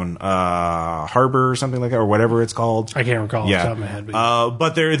town, Harbor or something like that, or whatever it's called. I can't recall off the top of my head.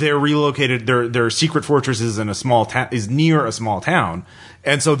 But they're relocated. Their secret fortress is in a small town, is near a small town,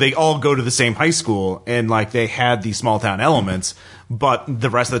 and so they all go to the same high school, and, like, they had these small town elements, but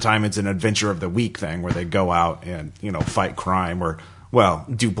the rest of the time it's an adventure of the week thing where they go out and, you know, fight crime or, well,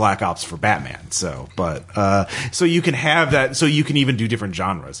 do Black Ops for Batman. So you can have that. So you can even do different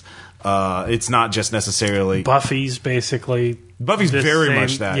genres. It's not just necessarily Buffy's basically. Buffy's very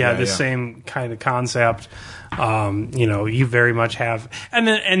much that. Yeah, the same kind of concept. You very much have, and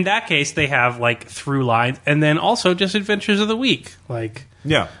then in that case they have, like, through lines, and then also just adventures of the week. Like,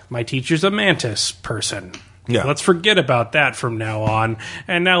 my teacher's a mantis person. Yeah. Let's forget about that from now on,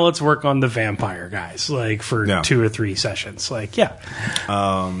 and now let's work on the vampire guys, like, for 2 or 3 sessions. Like,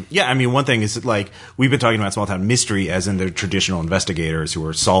 I mean, one thing is, like, we've been talking about small town mystery as in the traditional investigators who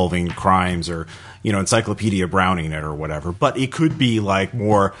are solving crimes, or, you know, Encyclopedia Browning it or whatever. But it could be, like,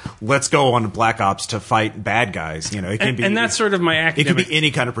 more, let's go on to Black Ops to fight bad guys. You know, it can be, and that's sort of my academic. It could be any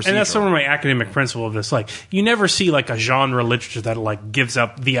kind of procedural. And that's sort of my academic principle of this. Like, you never see, like, a genre literature that, like, gives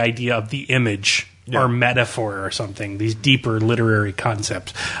up the idea of the image. Or metaphor or something, these deeper literary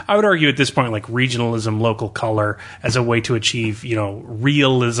concepts. I would argue at this point, like, regionalism, local color, as a way to achieve, you know,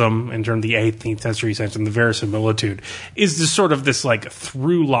 realism in terms of the 18th century sense and the verisimilitude, is this sort of this, like,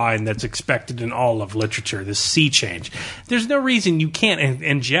 through line that's expected in all of literature, this sea change. There's no reason you can't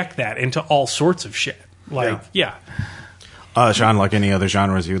inject that into all sorts of shit. Like, Sean, like, any other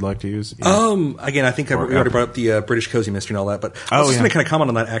genres you'd like to use? Again, I think we already brought up the British cozy mystery and all that, but I was just going to kind of comment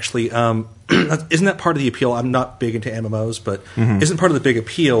on that, actually. Isn't that part of the appeal? I'm not big into MMOs, but isn't part of the big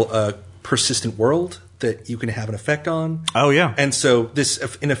appeal a persistent world that you can have an effect on? Oh, yeah. And so this,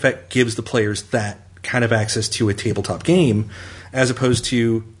 in effect, gives the players that kind of access to a tabletop game, as opposed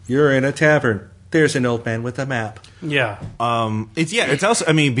to, you're in a tavern, there's an old man with a map. Yeah. It's also,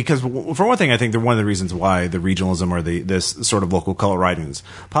 I mean, because for one thing, I think one of the reasons why the regionalism or this sort of local color writing is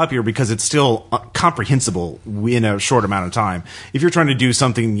popular, because it's still comprehensible in a short amount of time. If you're trying to do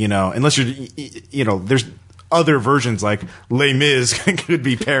something, you know, unless there's other versions, like Les Mis could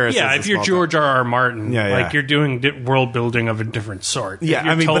be Paris. Yeah, if you're George R.R. Martin, like, you're doing world building of a different sort. Yeah,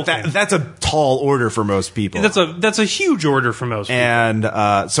 I mean, Tolkien, but that's a tall order for most people. That's a huge order for most people.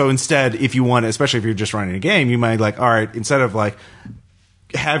 And so instead, if you want, especially if you're just running a game, you might, like, all right, instead of, like,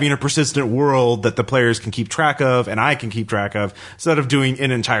 having a persistent world that the players can keep track of and I can keep track of, instead of doing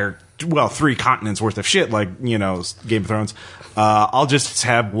an entire 3 continents worth of shit, like, you know, Game of Thrones. I'll just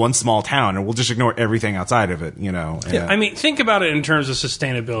have one small town, and we'll just ignore everything outside of it, you know. Yeah, I mean, think about it in terms of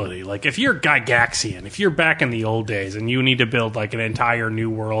sustainability. Like, if you're Gygaxian, if you're back in the old days and you need to build, like, an entire new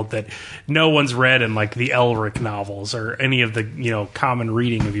world that no one's read in, like, the Elric novels or any of the, you know, common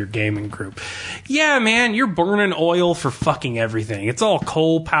reading of your gaming group. Yeah, man, you're burning oil for fucking everything. It's all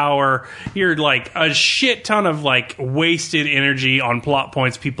coal power. You're, like, a shit ton of, like, wasted energy on plot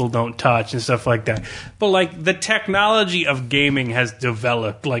points people don't touch and stuff like that. But, like, the technology of gaming has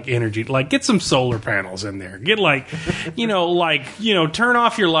developed, like, energy. Like, get some solar panels in there. Get, like, turn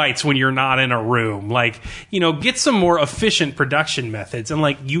off your lights when you're not in a room. Like, you know, get some more efficient production methods. And,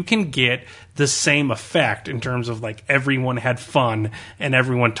 like, you can get the same effect in terms of, like, everyone had fun and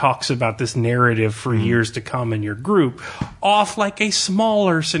everyone talks about this narrative for years to come in your group off, like, a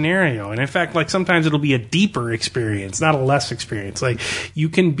smaller scenario. And in fact, like, sometimes it'll be a deeper experience, not a less experience. Like, you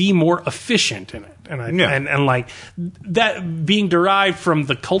can be more efficient in it. And like that being derived from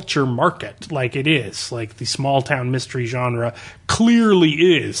the culture market, like it is, like the small town mystery genre clearly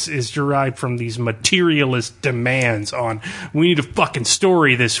is derived from these materialist demands on, we need a fucking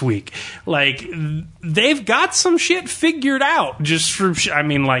story this week. Like, they've got some shit figured out just from, I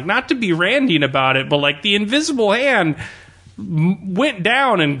mean, like, not to be ranting about it, but like the invisible hand went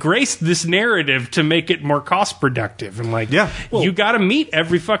down and graced this narrative to make it more cost productive. And like, you got to meet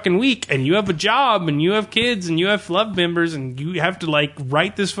every fucking week, and you have a job, and you have kids, and you have love members, and you have to, like,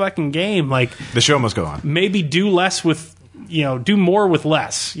 write this fucking game. Like, the show must go on. Maybe do less with, you know, do more with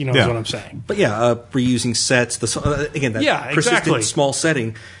less, you know, is what I'm saying. But reusing sets, again, that persistent small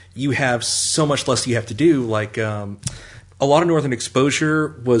setting, you have so much less you have to do. Like, a lot of Northern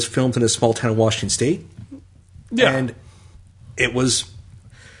Exposure was filmed in a small town in Washington State. Yeah. And it was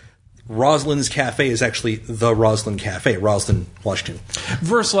Roslyn's Cafe is actually the Roslyn Cafe, Roslyn, Washington.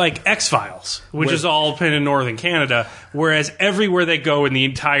 Versus like X-Files, which is all pinned in Northern Canada, whereas everywhere they go in the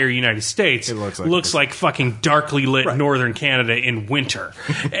entire United States, it looks like fucking darkly lit Northern Canada in winter.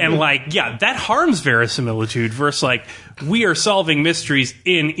 And like, that harms verisimilitude versus like, we are solving mysteries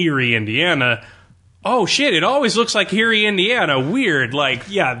in Erie, Indiana. Oh shit, it always looks like Erie, Indiana. Weird. Like,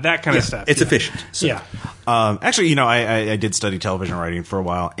 that kind of stuff. It's efficient. So. Actually, you know, I did study television writing for a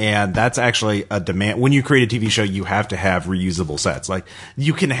while, and that's actually a demand. When you create a TV show, you have to have reusable sets. Like,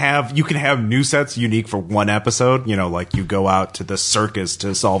 you can have new sets unique for one episode. You know, like you go out to the circus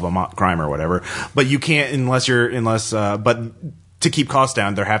to solve a crime or whatever, but you can't but to keep costs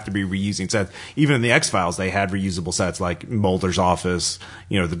down, there have to be reusing sets. Even in the X-Files, they had reusable sets like Mulder's office,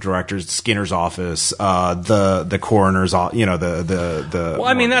 you know, the director's Skinner's office, the coroner's, you know, the. Well,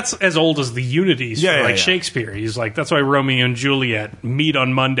 I mean, that's as old as the Unities for Shakespeare. He's like, that's why Romeo and Juliet meet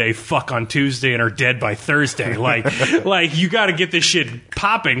on Monday, fuck on Tuesday, and are dead by Thursday. Like you got to get this shit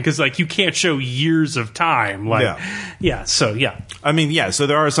popping because like you can't show years of time. Like, I mean, so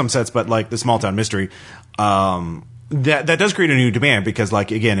there are some sets, but like the Small Town Mystery. That does create a new demand because,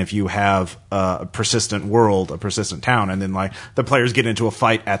 like, again, if you have a persistent world, a persistent town, and then, like, the players get into a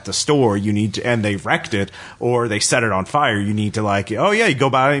fight at the store, you need to, and they wrecked it, or they set it on fire, you need to, like, you go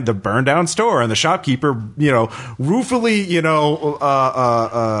by the burned down store, and the shopkeeper, you know, ruefully, you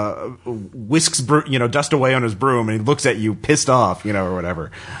know, whisks, dust away on his broom, and he looks at you pissed off, you know, or whatever.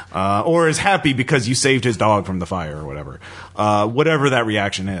 Or is happy because you saved his dog from the fire, or whatever. Whatever that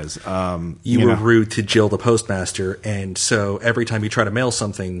reaction is. You were rude to Jill the postmaster, and so every time you try to mail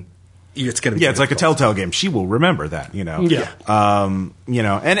something, it's going to be it's like a Telltale game. She will remember that, you know. You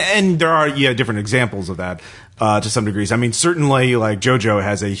know, and there are different examples of that to some degrees. I mean, certainly like JoJo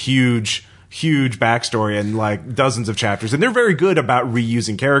has a huge backstory and like dozens of chapters, and they're very good about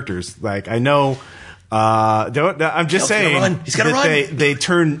reusing characters. Like I know. I'm just saying He's gotta run. They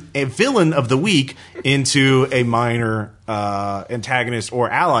turn a villain of the week into a minor antagonist or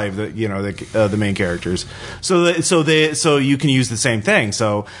ally of the main characters. So you can use the same thing.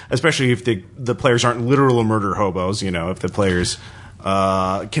 So especially if the players aren't literal murder hobos, you know, if the players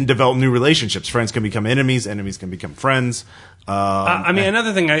can develop new relationships, friends can become enemies can become friends. I mean,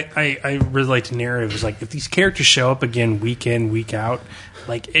 another thing I relate to narrative is like if these characters show up again week in, week out,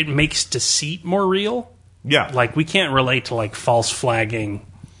 like it makes deceit more real. Yeah. Like we can't relate to like false flagging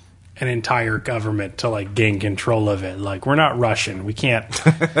an entire government to like gain control of it. Like we're not Russian. We can't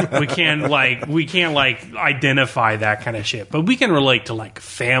identify that kind of shit. But we can relate to like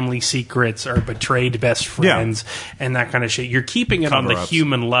family secrets or betrayed best friends and that kind of shit. You're keeping it on the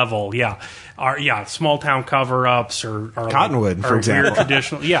human level. Yeah. Small town cover-ups or Cottonwood, like, for example. Weird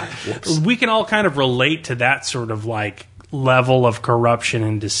traditional. Yeah. We can all kind of relate to that sort of like level of corruption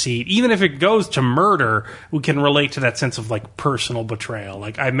and deceit. Even if it goes to murder, we can relate to that sense of like personal betrayal.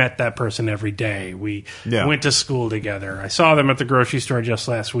 Like, I met that person every day. We went to school together. I saw them at the grocery store just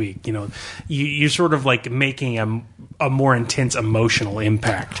last week. You know, you're sort of like making a more intense emotional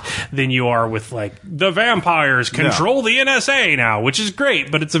impact than you are with like the vampires control the NSA now, which is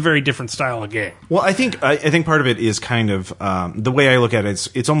great, but it's a very different style of game. Well, I think part of it is kind of the way I look at it.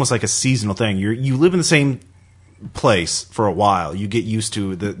 It's almost like a seasonal thing. You live in the same place for a while. You get used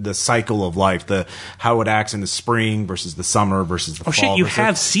to the cycle of life, how it acts in the spring versus the summer versus the fall. Shit, you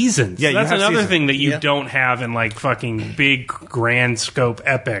have seasons. Yeah, that's another seasons. thing that you don't have in like fucking big grand scope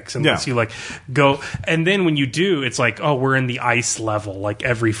epics unless you like go. And then when you do, it's like, oh, we're in the ice level like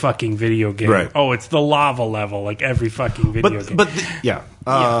every fucking video game. Right. Oh, it's the lava level like every fucking video game.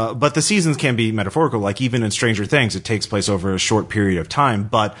 But the seasons can be metaphorical. Like even in Stranger Things, it takes place over a short period of time.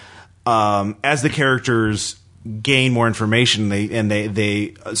 But as the characters gain more information,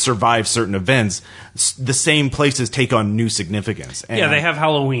 they survive certain events, the same places take on new significance. And they have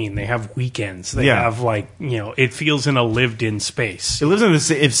Halloween, they have weekends, they have like, you know, it feels in a lived-in space. It lives in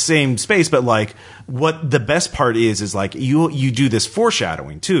the same space, but like what the best part is like you do this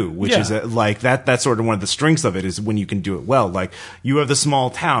foreshadowing too, which is like that's sort of one of the strengths of it is when you can do it well. Like you have the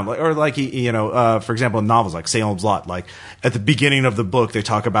small town, or like for example, in novels like Salem's Lot, like at the beginning of the book they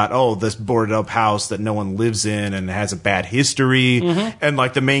talk about this boarded up house that no one lives in and has a bad history, and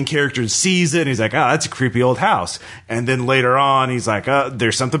like the main character sees it and he's like, that's a creepy old house, and then later on he's like,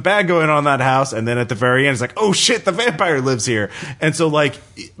 there's something bad going on in that house, and then at the very end it's like, oh shit, the vampire lives here. And so like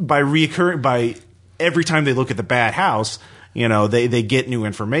by every time they look at the bad house, you know, they get new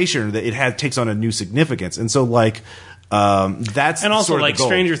information. It takes on a new significance, and so like that's and also sort of like the goal.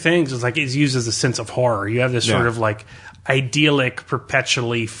 Stranger Things is used as a sense of horror. You have this sort of like idyllic,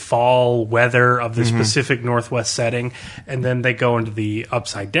 perpetually fall weather of this Pacific Northwest setting, and then they go into the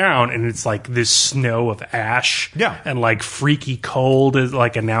Upside Down, and it's like this snow of ash, and like freaky cold is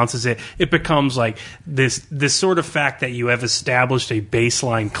like announces it. It becomes like this sort of fact that you have established a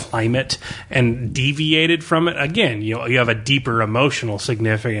baseline climate and deviated from it. Again, you have a deeper emotional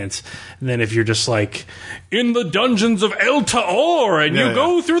significance than if you're just like in the dungeons of El Taor, and you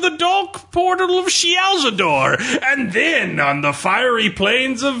go through the dark portal of Shealzador, and then on the fiery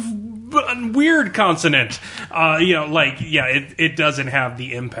plains of weird consonant. It doesn't have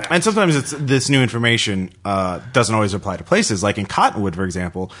the impact. And sometimes it's this new information doesn't always apply to places. Like in Cottonwood, for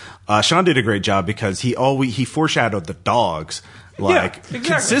example, Sean did a great job because he foreshadowed the dogs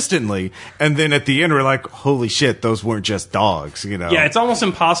consistently, and then at the end we're like, holy shit, those weren't just dogs, you know. Yeah, it's almost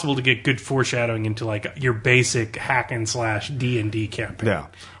impossible to get good foreshadowing into like your basic hack and slash D&D campaign. Yeah.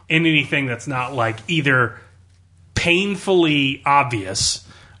 In anything that's not like either painfully obvious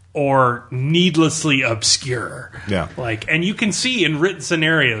or needlessly obscure. Yeah. Like, and you can see in written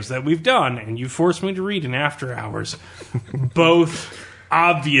scenarios that we've done, and you forced me to read in After Hours, both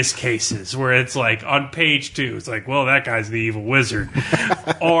obvious cases where it's like on page 2, it's like, well, that guy's the evil wizard.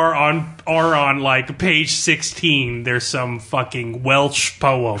 or on like page 16, there's some fucking Welsh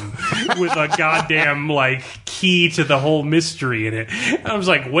poem with a goddamn like key to the whole mystery in it. And I was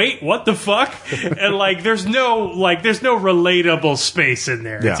like, wait, what the fuck? And like there's no relatable space in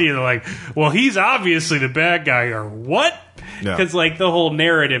there. Yeah. It's either like, well, he's obviously the bad guy, or what? Because like the whole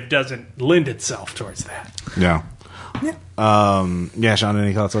narrative doesn't lend itself towards that. Yeah. Sean,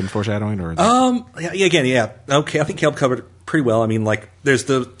 any thoughts on foreshadowing? Or Okay, I think Caleb covered it pretty well. I mean, like,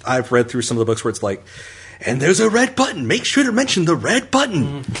 I've read through some of the books where it's like, and there's a red button. Make sure to mention the red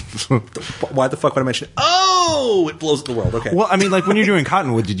button. Why the fuck would I mention it? Oh, it blows up the world. Okay. Well, I mean, like, when you're doing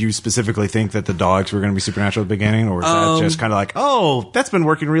Cottonwood, did you specifically think that the dogs were going to be supernatural at the beginning? Or was that just kind of like, oh, that's been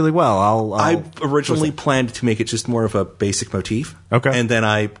working really well? I originally planned to make it just more of a basic motif. Okay. And then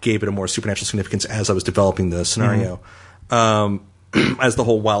I gave it a more supernatural significance as I was developing the scenario. As the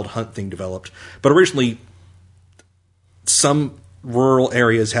whole wild hunt thing developed. But originally, some rural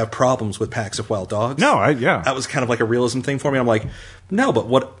areas have problems with packs of wild dogs. That was kind of like a realism thing for me. I'm like, no,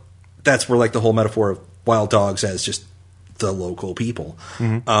 but that's where like the whole metaphor of wild dogs as just the local people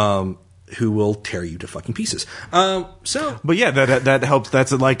who will tear you to fucking pieces. But yeah, that helps.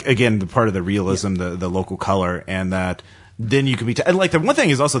 That's like, again, the part of the realism, the local color, and that then you can be and like the one thing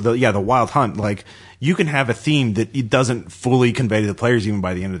is also the wild hunt. Like you can have a theme that it doesn't fully convey to the players even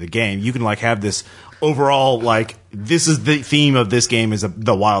by the end of the game. You can like have this overall like this is the theme of this game is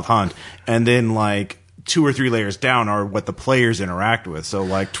the wild hunt, and then like 2 or 3 layers down are what the players interact with. So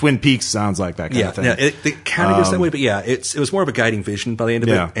like Twin Peaks sounds like that kind of thing. Yeah, it kind of goes that way, but yeah, it was more of a guiding vision by the end of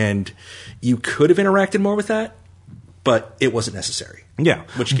it, and you could have interacted more with that, but it wasn't necessary. Yeah,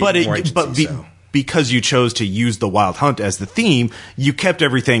 which gave more agency, because you chose to use the Wild Hunt as the theme, you kept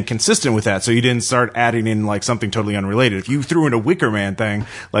everything consistent with that. So you didn't start adding in like something totally unrelated. If you threw in a Wicker Man thing,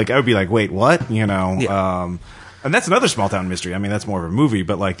 like I would be like, wait, what? You know? Yeah. And that's another small town mystery. I mean, that's more of a movie,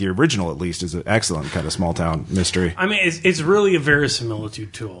 but like the original at least is an excellent kind of small town mystery. I mean, it's really a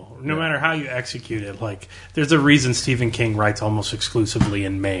verisimilitude tool. No matter how you execute it, like there's a reason Stephen King writes almost exclusively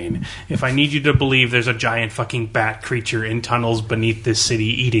in Maine. If I need you to believe there's a giant fucking bat creature in tunnels beneath this city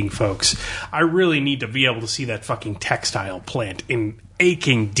eating folks, I really need to be able to see that fucking textile plant in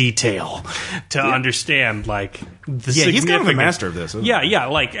aching detail to understand like the significance. He's kind of a master of this. Yeah,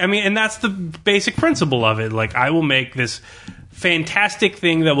 like I mean, and that's the basic principle of it. Like I will make this fantastic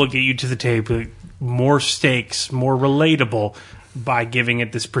thing that will get you to the table, more stakes, more relatable by giving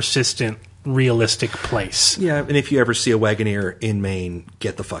it this persistent, realistic place. Yeah, and if you ever see a Wagoneer in Maine,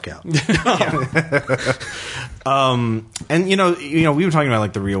 get the fuck out. And you know, we were talking about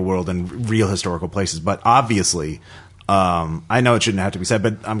like the real world and real historical places, but obviously. I know it shouldn't have to be said,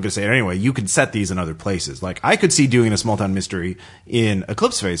 but I'm going to say it anyway. You can set these in other places. Like, I could see doing a small town mystery in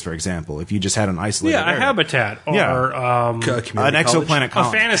Eclipse Phase, for example, if you just had an isolated area. A habitat or an exoplanet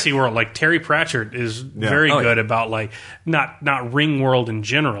colony. A fantasy world. Like Terry Pratchett is very good about like not Ring World in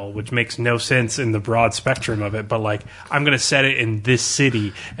general, which makes no sense in the broad spectrum of it. But like, I'm going to set it in this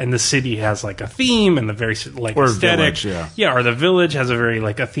city, and the city has like a theme and the very like or aesthetic. Village, or the village has a very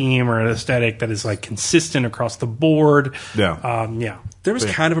like a theme or an aesthetic that is like consistent across the board. There was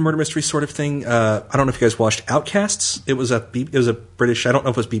kind of a murder mystery sort of thing. I don't know if you guys watched Outcasts. It was a British. I don't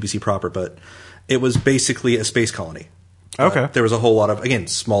know if it was BBC proper, but it was basically a space colony. Okay. There was a whole lot of again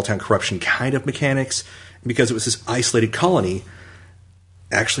small town corruption kind of mechanics because it was this isolated colony.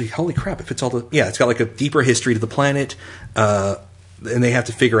 Actually, holy crap! If it's all it's got like a deeper history to the planet, and they have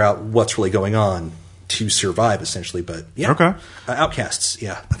to figure out what's really going on to survive, essentially. But Outcasts.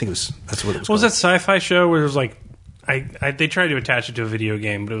 Yeah, I think that's what it was. What was that sci-fi show where it was like? They tried to attach it to a video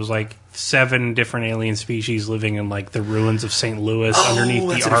game, but it was like 7 different alien species living in like the ruins of St. Louis underneath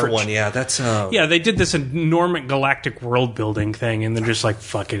that's the a arch. different one. Yeah, that's they did this enormous galactic world building thing, and they're just like,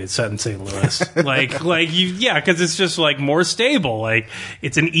 fuck it, it's set in St. Louis, because it's just like more stable, like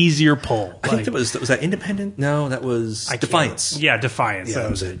it's an easier pull. I think that was that Independent. No, that was Defiance. Yeah, Defiance. Yeah,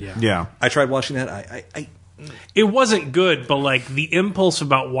 that was it. Yeah. I tried watching that. It wasn't good, but like the impulse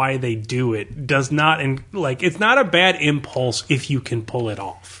about why they do it does not, it's not a bad impulse if you can pull it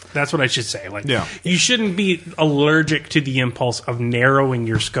off. That's what I should say. Like, you shouldn't be allergic to the impulse of narrowing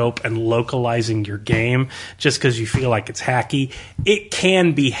your scope and localizing your game just because you feel like it's hacky. It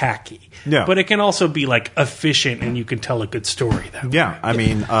can be hacky, but it can also be like efficient, and you can tell a good story that way. I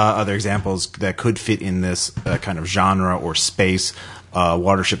mean, other examples that could fit in this kind of genre or space: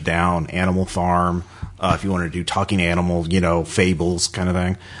 Watership Down, Animal Farm. If you want to do talking animal, fables kind of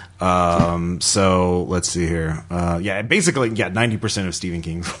thing. So let's see here. Basically, 90% of Stephen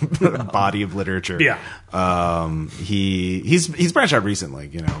King's body of literature. He's branched out recently,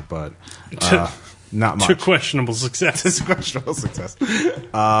 but not much. To questionable success. There's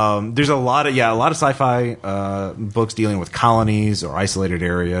a lot of sci-fi books dealing with colonies or isolated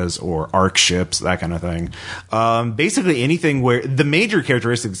areas or arc ships, that kind of thing. Basically anything where the major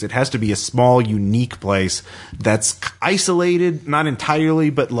characteristics, it has to be a small, unique place that's isolated, not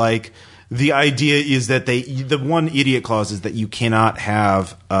entirely, but like the idea is that the one idiot clause is that you cannot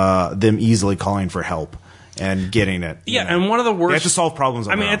have them easily calling for help and getting it. And one of the worst... They have to solve problems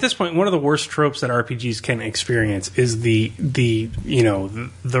on their own. At this point, one of the worst tropes that RPGs can experience is the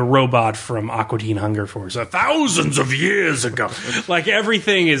robot from Aqua Teen Hunger Force thousands of years ago. Like,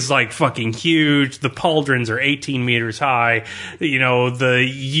 everything is, like, fucking huge. The pauldrons are 18 meters high.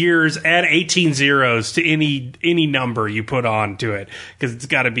 The years, add 18 zeros to any number you put on to it. Because it's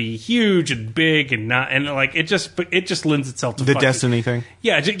got to be huge and big and not... And, like, it just lends itself to the Destiny thing?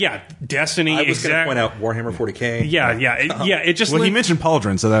 Yeah, Destiny. I was going to point out Warhammer 40K. It just. Well, he mentioned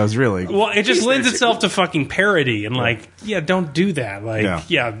Pauldron, so that was really. Well, it just lends itself to fucking parody and don't do that.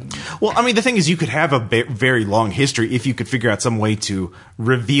 Well, I mean, the thing is, you could have a very long history if you could figure out some way to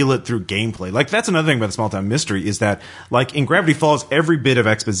reveal it through gameplay. Like, that's another thing about the small town mystery is that, like, in Gravity Falls, every bit of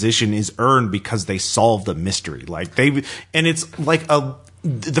exposition is earned because they solve the mystery. And it's like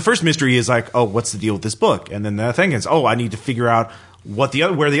the first mystery is like, oh, what's the deal with this book? And then the thing is, oh, I need to figure out where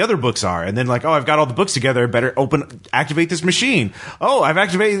the other books are, and then like, oh, I've got all the books together, I better activate this machine. Oh, I've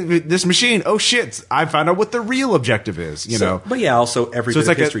activated this machine. Oh shit, I found out what the real objective is. But also every bit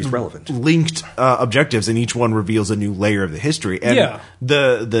of history is relevant. Linked objectives, and each one reveals a new layer of the history. And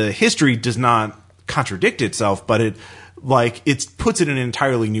the history does not contradict itself, but like it puts it in an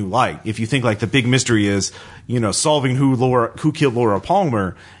entirely new light. If you think like the big mystery is, solving who killed Laura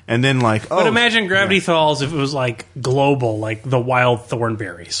Palmer, and then like, but imagine Gravity Falls if it was like global, like the Wild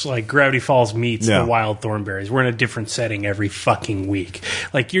Thornberries. Like Gravity Falls meets the Wild Thornberries. We're in a different setting every fucking week.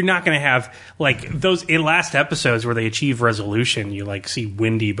 Like you're not going to have like those in last episodes where they achieve resolution. You like see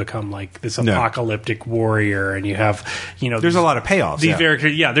Wendy become like this apocalyptic warrior, and you have there's a lot of payoffs.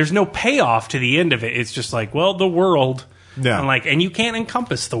 There's no payoff to the end of it. It's just like, well, the world. Yeah. And you can't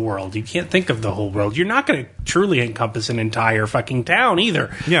encompass the world. You can't think of the whole world. You're not going to truly encompass an entire fucking town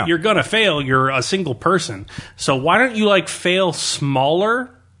either. Yeah. You're going to fail. You're a single person. So why don't you like fail smaller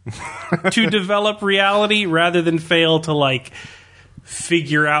to develop reality rather than fail to like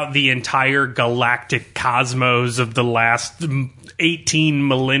figure out the entire galactic cosmos of the last 18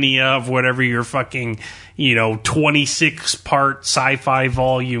 millennia of whatever your fucking 26-part sci-fi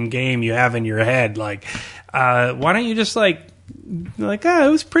volume game you have in your head. Like, why don't you just it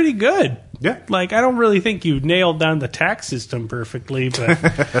was pretty good. Yeah. Like, I don't really think you nailed down the tax system perfectly, but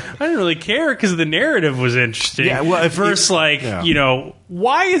I didn't really care because the narrative was interesting. Yeah, well, at first,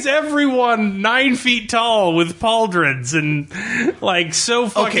 why is everyone 9 feet tall with pauldrons and like so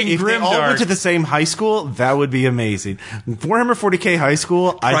fucking if grimdark? they all went to the same high school, that would be amazing. Warhammer 40K High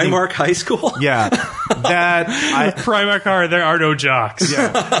School, Primarch High School. Yeah, Primarch. There are no jocks.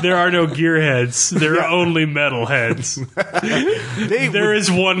 Yeah. There are no gearheads. There are only metalheads. There is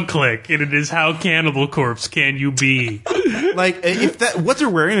one clique, and it is how Cannibal Corpse can you be? Like, if what they're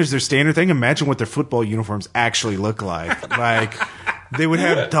wearing is their standard thing, imagine what their football uniforms actually look like. Like, they would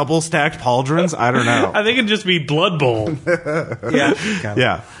have double stacked pauldrons. I don't know. I think it'd just be Blood Bowl.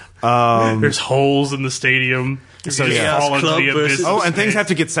 Yeah. There's holes in the stadium. So and things have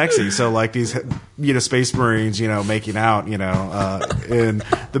to get sexy. So like these, Space Marines, making out, in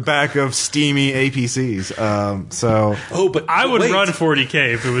the back of steamy APCs. But I would run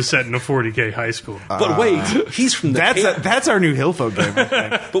 40K if it was set in a 40K high school. But wait, he's from the that's our new Hillfolk game. I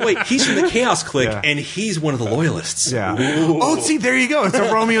think. But wait, he's from the Chaos Clique, and he's one of the loyalists. Yeah. Ooh. Oh, see, there you go. It's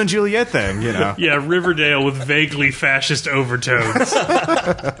a Romeo and Juliet thing, Yeah, Riverdale with vaguely fascist overtones.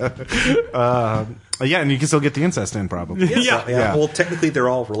 Yeah, and you can still get the incest in, probably. Yeah. Well, technically, they're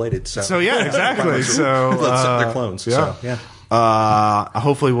all related. So yeah, exactly. So they're clones. Yeah. So, yeah.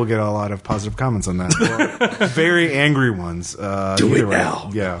 Hopefully, we'll get a lot of positive comments on that. Or very angry ones. Do it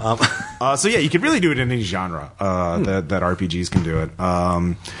now. Yeah. So yeah, you could really do it in any genre that RPGs can do it.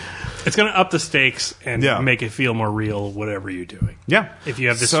 It's going to up the stakes and make it feel more real, whatever you're doing. Yeah. If you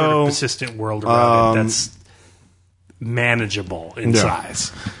have this sort of persistent world around it that's manageable in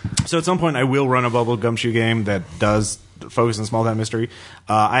size. So at some point, I will run a Bubble Gumshoe game that does focus on small town mystery.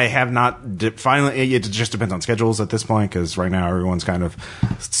 I have not finally. It just depends on schedules at this point because right now everyone's kind of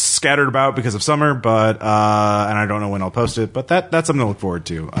scattered about because of summer. But and I don't know when I'll post it. But that's something to look forward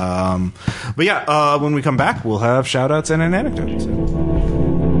to. But yeah, when we come back, we'll have shout outs and an anecdote. So.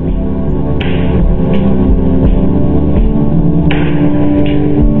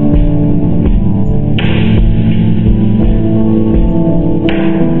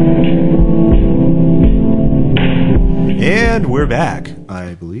 And we're back,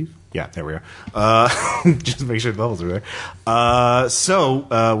 I believe. Yeah, there we are. Just to make sure the bubbles are there.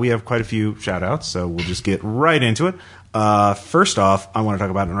 So we have quite a few shout-outs, so we'll just get right into it. First off, I want to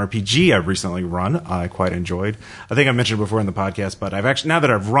talk about an RPG I've recently run. I quite enjoyed. I think I mentioned it before in the podcast, but I've actually, now that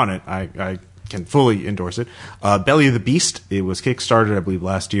I've run it, I can fully endorse it. Belly of the Beast. It was kickstarted, I believe,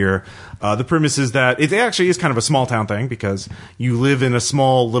 last year. The premise is that it actually is kind of a small town thing because you live in a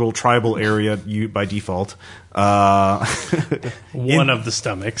small little tribal area by default. One of the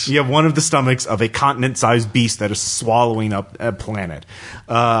stomachs. You have one of the stomachs of a continent-sized beast that is swallowing up a planet.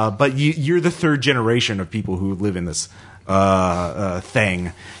 But you're the third generation of people who live in this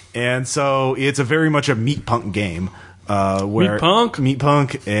thing. And so it's very much a meat punk game. Where meat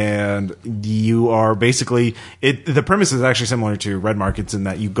punk, and you are basically the premise is actually similar to Red Markets in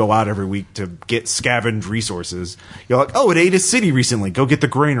that you go out every week to get scavenged resources. You're like, oh, it ate a city recently. Go get the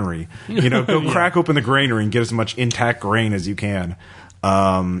granary. Go crack open the granary and get as much intact grain as you can.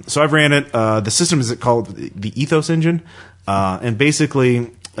 So I've ran it. The system is called the Ethos Engine, and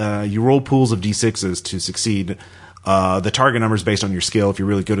basically you roll pools of d6s to succeed. The target number is based on your skill. If you're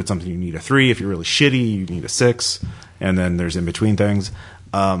really good at something, you need a 3. If you're really shitty, you need a 6. And then there's in between things.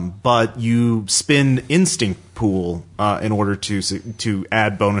 But you spin instinct pool in order to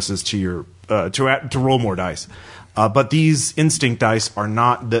add bonuses to your to roll more dice. But these instinct dice are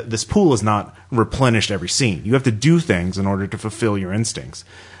not. This pool is not replenished every scene. You have to do things in order to fulfill your instincts.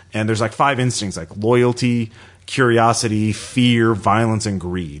 And there's like 5 instincts, like loyalty, curiosity, fear, violence, and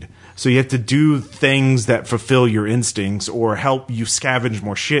greed. So you have to do things that fulfill your instincts or help you scavenge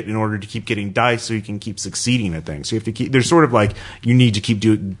more shit in order to keep getting dice so you can keep succeeding at things. So you have to keep, there's sort of like, you need to keep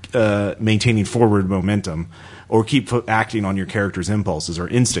maintaining forward momentum or keep acting on your character's impulses or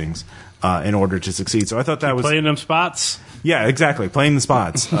instincts in order to succeed. So I thought that was... Playing them spots? Yeah, exactly. Playing the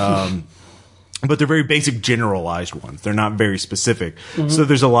spots. But they're very basic, generalized ones. They're not very specific. Mm-hmm. So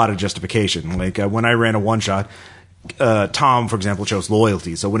there's a lot of justification. Like when I ran a one-shot, Tom, for example, chose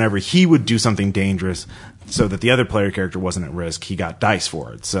loyalty. So whenever he would do something dangerous so that the other player character wasn't at risk, he got dice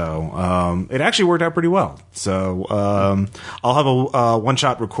for it. So it actually worked out pretty well. So I'll have a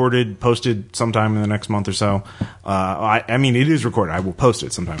one-shot recorded, posted sometime in the next month or so. I mean, it is recorded. I will post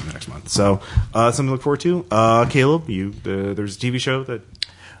it sometime in the next month. So something to look forward to. Caleb, there's a TV show that...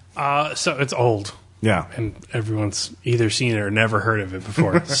 So it's old. Yeah. And everyone's either seen it or never heard of it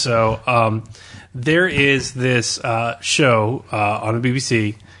before. So there is this show on the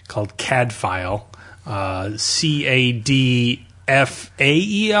BBC called Cadfael. Cadfael?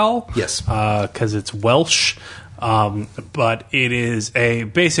 Yes. Because it's Welsh. But it is a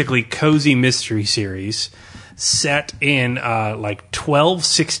basically cozy mystery series set in like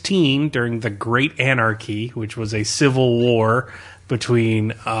 1216 during the Great Anarchy, which was a civil war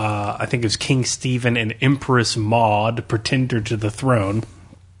between, I think it was King Stephen and Empress Maud, pretender to the throne.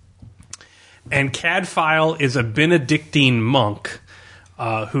 And Cadfael is a Benedictine monk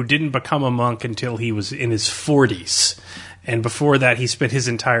who didn't become a monk until he was in his 40s. And before that, he spent his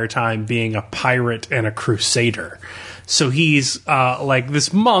entire time being a pirate and a crusader. So he's like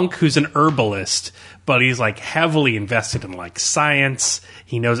this monk who's an herbalist, but he's like heavily invested in like science.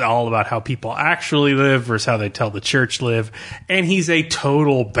 He knows all about how people actually live versus how they tell the church live. And he's a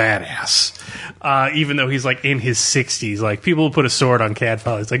total badass. Even though he's like in his 60s, like people put a sword on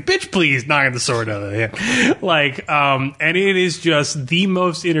Cadfael. He's like, bitch, please, knocking the sword out of the hand. Like, and it is just the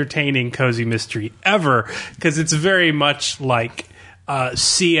most entertaining cozy mystery ever because it's very much like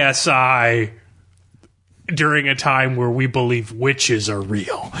CSI during a time where we believe witches are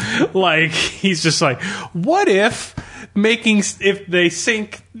real. Like, he's just like, what if seeing if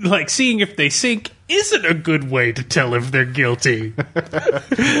they sink isn't a good way to tell if they're guilty?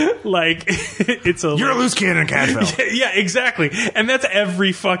 Like, you're a loose cannon, Cadfael. Yeah, exactly. And that's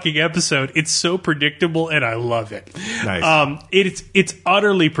every fucking episode. It's so predictable and I love it. Nice. It's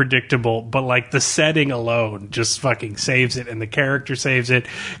utterly predictable, but like the setting alone just fucking saves it and the character saves it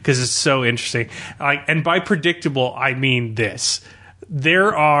because it's so interesting. And by predictable, I mean this.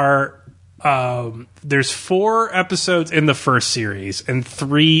 There's 4 episodes in the first series and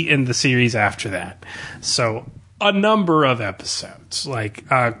 3 in the series after that. So a number of episodes, like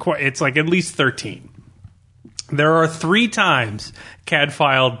it's like at least 13. There are 3 times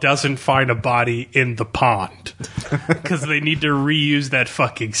Cadfael doesn't find a body in the pond because they need to reuse that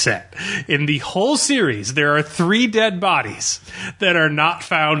fucking set. In the whole series, there are 3 dead bodies that are not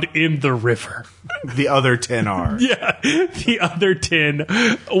found in the river. The other 10 are. Yeah, the other 10.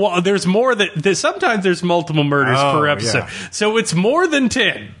 Well, there's more that sometimes there's multiple murders per episode. Yeah. So it's more than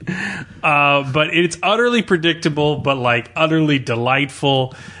 10. But it's utterly predictable, but like utterly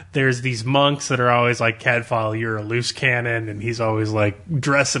delightful. There's these monks that are always like, Cadfael, you're a loose cannon, and he's always like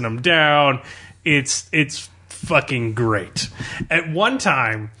dressing them down. It's fucking great. At one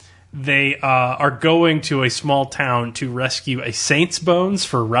time, they are going to a small town to rescue a saint's bones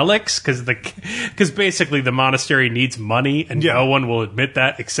for relics because basically the monastery needs money, and no one will admit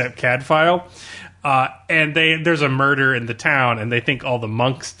that except Cadfael. And there's a murder in the town, and they think all the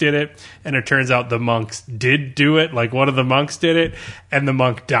monks did it, and it turns out the monks did do it. Like, one of the monks did it, and the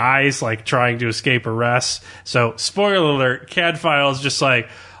monk dies, like, trying to escape arrest. So, spoiler alert, Cadfael is just like,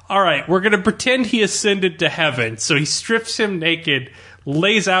 all right, we're going to pretend he ascended to heaven. So he strips him naked,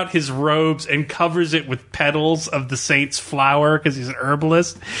 lays out his robes, and covers it with petals of the saint's flower, because he's an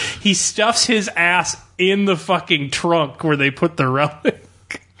herbalist. He stuffs his ass in the fucking trunk where they put the relic.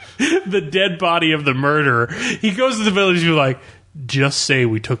 The dead body of the murderer. He goes to the village and be like, just say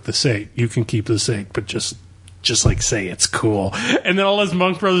we took the saint. You can keep the saint, but just like say it's cool. And then all his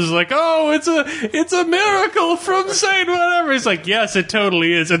monk brothers are like, oh, it's a miracle from Saint whatever. He's like, yes, it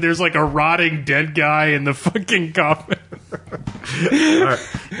totally is. And there's like a rotting dead guy in the fucking coffin. Right.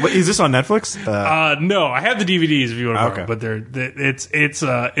 What, is this on Netflix? No, I have the DVDs if you want to borrow, okay. but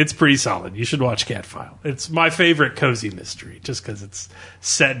it's pretty solid. You should watch Cadfael. It's my favorite cozy mystery, just because it's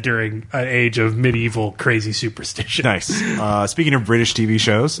set during an age of medieval crazy superstition. Nice. Speaking of British TV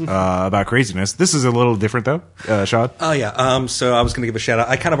shows about craziness, this is a little different though. Sean? Oh yeah. So I was going to give a shout out.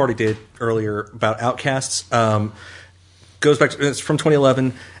 I kind of already did earlier about Outcasts. Goes back to, it's from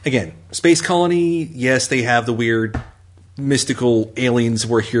 2011. Again, Space Colony. Yes, they have the weird mystical aliens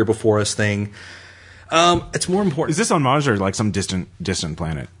were here before us thing. It's more important. Is this on Mars or like some distant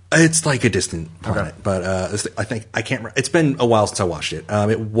planet? It's like a distant planet, but I think I can't. It's been a while since I watched it.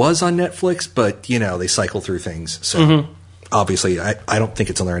 It was on Netflix, but they cycle through things, so obviously I don't think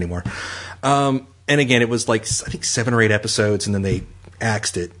it's on there anymore. And again, it was like I think 7 or 8 episodes, and then they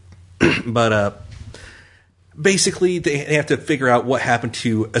axed it. But basically, they have to figure out what happened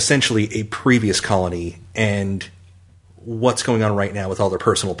to essentially a previous colony and what's going on right now with all their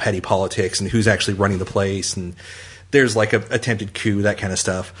personal petty politics and who's actually running the place, and there's like a attempted coup, that kind of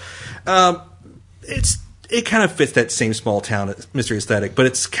stuff. It kind of fits that same small town mystery aesthetic, but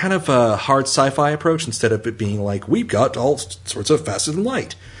it's kind of a hard sci-fi approach instead of it being like, we've got all sorts of faster than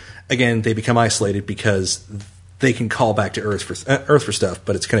light. Again, they become isolated because they can call back to Earth for stuff,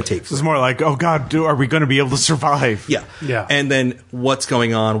 but it's going to take. It's more like, oh God, are we going to be able to survive? Yeah. And then what's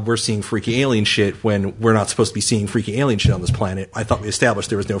going on? We're seeing freaky alien shit when we're not supposed to be seeing freaky alien shit on this planet. I thought we established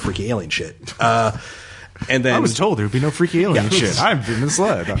there was no freaky alien shit. And then I was told there would be no freaky alien shit. I've been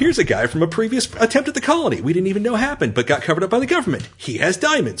misled. Here's a guy from a previous attempt at the colony we didn't even know happened, but got covered up by the government. He has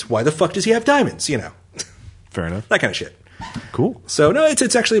diamonds. Why the fuck does he have diamonds? Fair enough. That kind of shit. Cool. So no,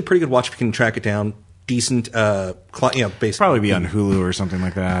 it's actually a pretty good watch if you can track it down. Decent, basically. Probably be on Hulu or something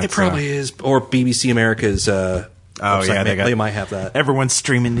like that. It probably is, or BBC America's. Oh yeah, they might have that. Everyone's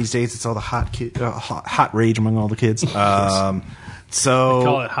streaming these days. It's all the hot rage among all the kids. So I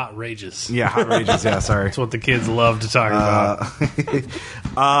call it hot rages. Yeah, hot rages. Yeah, sorry. That's what the kids love to talk about.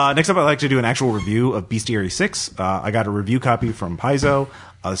 Next up, I'd like to do an actual review of Bestiary 6. I got a review copy from Paizo.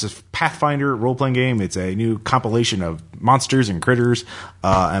 This is Pathfinder role-playing game. It's a new compilation of monsters and critters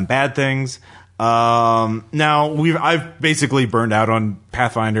and bad things. Now I've basically burned out on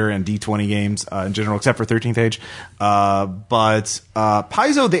Pathfinder and D20 games in general, except for 13th Age. But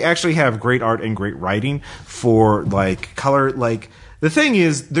Paizo, they actually have great art and great writing for like color. Like the thing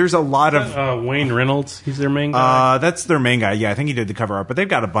is, there's a lot of Wayne Reynolds. He's their main guy. That's their main guy. Yeah, I think he did the cover art, but they've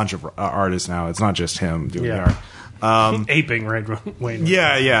got a bunch of artists now. It's not just him doing the art. Aping Wayne.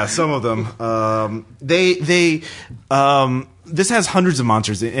 Yeah, some of them. This has hundreds of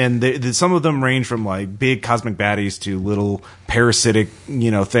monsters, and some of them range from like big cosmic baddies to little parasitic,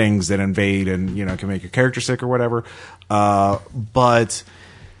 things that invade and can make your character sick or whatever. But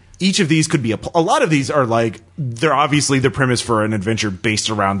each of these could be a lot of these are like, they're obviously the premise for an adventure based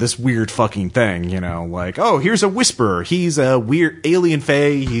around this weird fucking thing, like, oh, here's a whisperer. He's a weird alien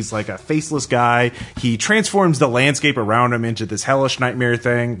fae. He's like a faceless guy. He transforms the landscape around him into this hellish nightmare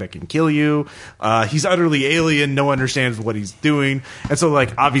thing that can kill you. He's utterly alien. No one understands what he's doing. And so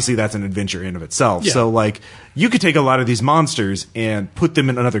like, obviously that's an adventure in of itself. Yeah. So like, you could take a lot of these monsters and put them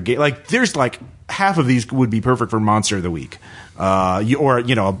in another game. Like there's like half of these would be perfect for Monster of the Week. Or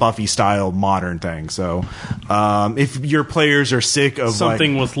a Buffy style modern thing. So, if your players are sick of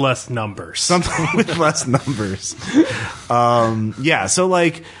something with less numbers, so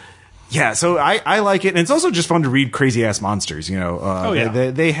I like it, and it's also just fun to read crazy ass monsters.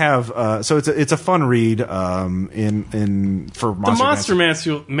 They have so it's a fun read for the Monster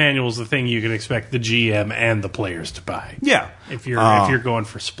Manual is the thing you can expect the GM and the players to buy. Yeah, if you're going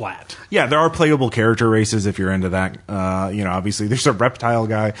for splat. Yeah, there are playable character races if you're into that. Obviously there's a reptile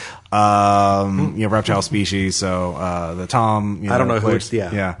guy, reptile species. So the Tom. I don't know who it's.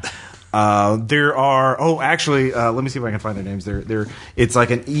 Yeah. There are let me see if I can find their names. It's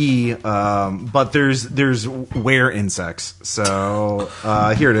like an E, but there's were insects. So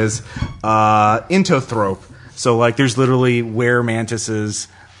here it is, Intothrope. So like there's literally were mantises,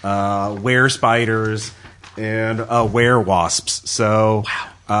 were spiders, and were wasps. So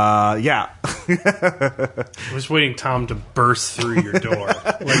yeah. I was waiting Tom to burst through your door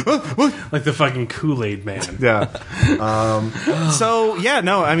like the fucking Kool-Aid man. Yeah. So yeah,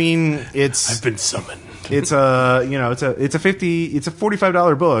 no, I mean I've been summoned. It's a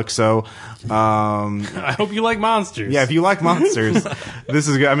 $45 book, so I hope you like monsters. Yeah, if you like monsters, this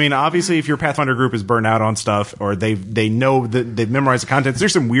is good. I mean, obviously if your Pathfinder group is burned out on stuff or they know that they've memorized the contents,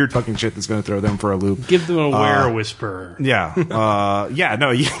 there's some weird fucking shit that's going to throw them for a loop. Give them a were-whisperer. Yeah. No,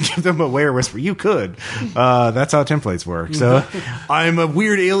 you can give them a were-whisperer. You could. That's how templates work. So I'm a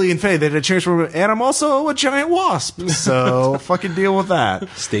weird alien fae that had transformed, and I'm also a giant wasp. So fucking deal with that.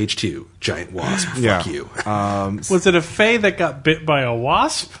 Stage 2, giant wasp. Fuck you. Was it a fae that got bit by a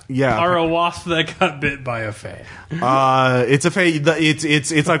wasp? Yeah. Or a wasp that got bit by a fae? It's a fae.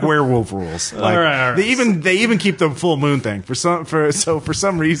 It's like werewolf rules. Like, all right. They even keep the full moon thing for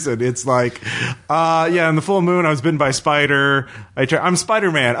some reason. It's like, in the full moon I was bitten by a spider. I'm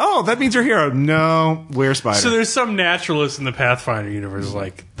Spider-Man. Oh, that means you're a hero. No, we're Spider. So there's some naturalist in the Pathfinder universe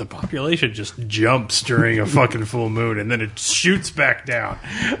like the population just jumps during a fucking full moon, and then it shoots back down.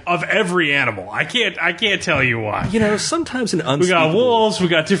 Of every animal, I can't tell you why. You know, sometimes an We got wolves, we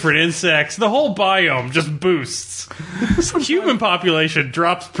got different insects. The whole biome just boosts. Human population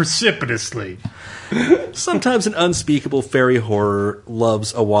drops precipitously. Sometimes an unspeakable fairy horror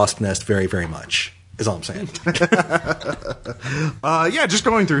loves a wasp nest very, very much. Is all I'm saying. Yeah, just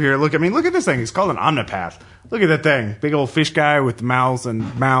going through here. Look at this thing. It's called an omnipath. Look at that thing. Big old fish guy with mouths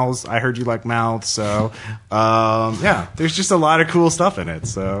and mouths. I heard you like mouths, so yeah. There's just a lot of cool stuff in it.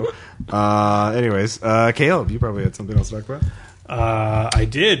 So, anyways, Caleb, you probably had something else to talk about. I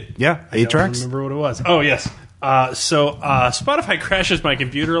did. Yeah, I don't 8-tracks. remember what it was. Oh yes. So Spotify crashes my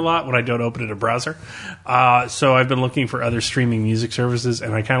computer a lot when I don't open it in a browser. So I've been looking for other streaming music services,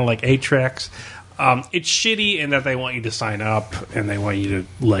 and I kind of like 8-tracks. It's shitty in that they want you to sign up and they want you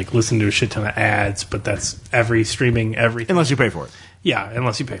to like listen to a shit ton of ads, but that's everything. Unless you pay for it. Yeah,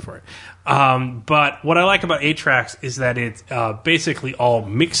 unless you pay for it. But what I like about 8-tracks is that it's basically all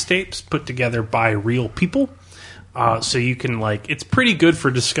mixtapes put together by real people. So you can it's pretty good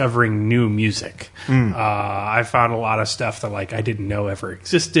for discovering new music. I found a lot of stuff that I didn't know ever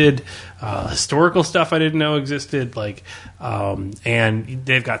existed, historical stuff I didn't know existed, and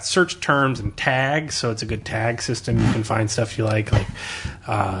they've got search terms and tags, so it's a good tag system. You can find stuff you like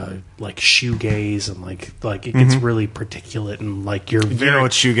shoegaze, and it gets really particulate, and you're You know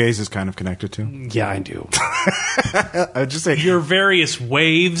what shoegaze is kind of connected to? yeah, I do. I'd just say Your various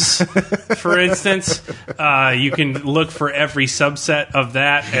waves, for instance, you can look for every subset of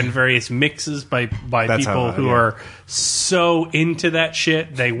that and various mixes by That's people who are so into that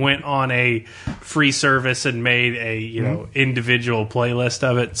shit. They went on a free service and made a individual playlist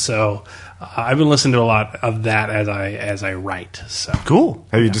of it. So I've been listening to a lot of that as I write. So cool.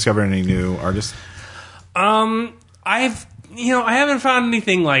 Have you discovered any new artists? I haven't found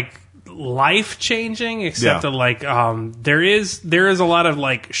anything life changing except that there is a lot of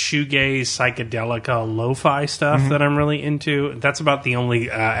shoegaze, psychedelica, lo-fi stuff that I'm really into. That's about the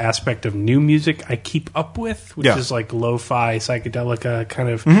only aspect of new music I keep up with, which is lo-fi, psychedelica kind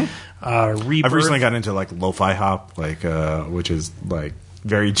of rebirth. I've recently gotten into lo-fi hop, which is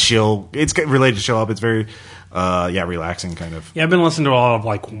very chill. It's related to chill hop. It's very relaxing kind of. Yeah, I've been listening to a lot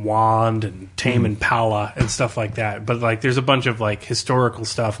of Wand and Tame Impala and stuff like that. But there's a bunch of historical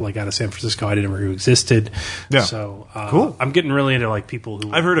stuff out of San Francisco I didn't know who existed. Yeah, so cool. I'm getting really into people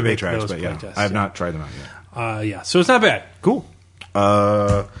who I've heard of 8-tracks, but I have not tried them out yet. So it's not bad. Cool.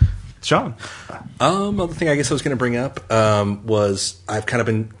 Sean. Other thing I guess I was going to bring up was I've kind of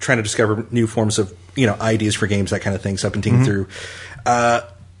been trying to discover new forms of ideas for games, that kind of thing. So I've been digging through.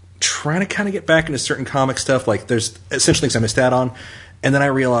 Trying to kind of get back into certain comic stuff. There's essentially things I missed out on. And then I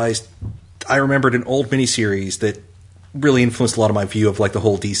realized I remembered an old miniseries that really influenced a lot of my view of the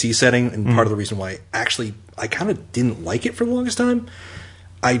whole DC setting. And part of the reason why I kind of didn't like it for the longest time.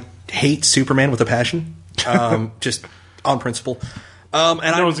 I hate Superman with a passion. Just on principle.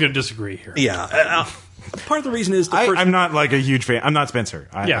 And no one's going to disagree here. Yeah. Part of the reason is I'm not a huge fan. I'm not Spencer.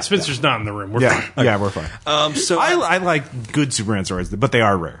 Spencer's not in the room. We're fine. Okay. Yeah, we're fine. So I like good Superman stories, but they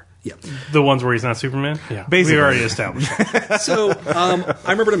are rare. Yeah, the ones where he's not Superman. Yeah, basically we already established. So I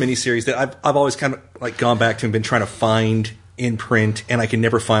remember a miniseries that I've always kind of gone back to and been trying to find in print, and I can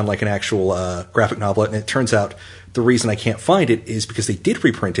never find an actual graphic novel. And it turns out the reason I can't find it is because they did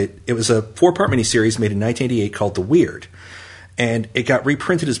reprint it. It was a 4-part miniseries made in 1988 called The Weird. And it got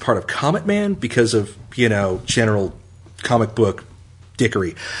reprinted as part of Comet Man because of, general comic book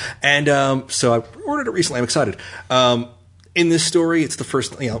dickery. And so I ordered it recently. I'm excited. In this story, it's the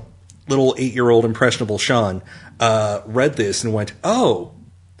first, little 8-year-old impressionable Sean read this and went, oh,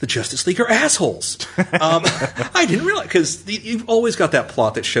 the Justice League are assholes. I didn't realize, because you've always got that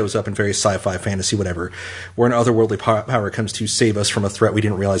plot that shows up in various sci-fi, fantasy, whatever, where an otherworldly power comes to save us from a threat we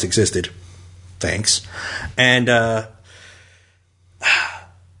didn't realize existed. Thanks. And the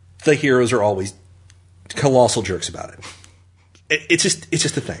heroes are always colossal jerks about it. It's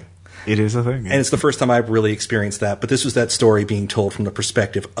just a thing. It is a thing. Yeah. And it's the first time I've really experienced that. But this was that story being told from the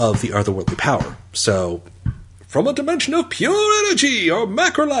perspective of the otherworldly power. So, from a dimension of pure energy, or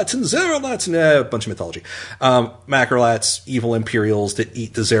Macrolats and Zerolats, and a bunch of mythology. Macrolats, evil Imperials that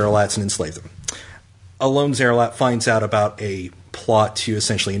eat the Zerolats and enslave them. A lone Zerolat finds out about a plot to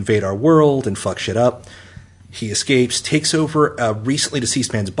essentially invade our world and fuck shit up. He escapes, takes over a recently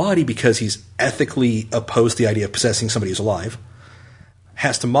deceased man's body because he's ethically opposed to the idea of possessing somebody who's alive.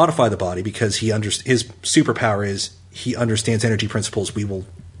 Has to modify the body because his superpower is he understands energy principles we will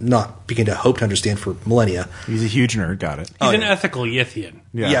not begin to hope to understand for millennia. He's a huge nerd. Got it. He's an ethical Yithian.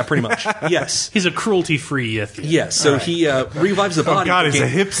 Yeah, pretty much. Yes. He's a cruelty-free Yithian. Yes, so he revives the body. Oh God, he's a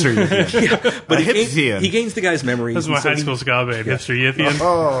hipster. But a hipsian. he gains the guy's memories. That's my and so high school ska band, Mr. Yithian.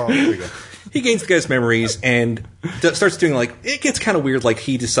 Oh, there we go. he gains the guy's memories and starts doing, like, it gets kind of weird. Like,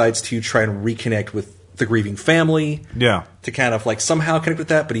 he decides to try and reconnect with the grieving family. Yeah. To kind of, like, somehow connect with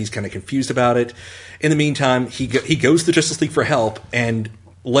that, but he's kind of confused about it. In the meantime, he goes to Justice League for help and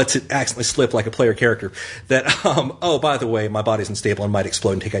lets it accidentally slip, like a player character, that, oh, by the way, my body's unstable and might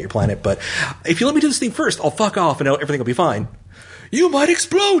explode and take out your planet, but if you let me do this thing first, I'll fuck off and everything will be fine. You might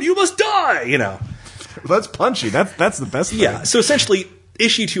explode! You must die! You know. That's punchy. That's the best thing. Yeah, so essentially,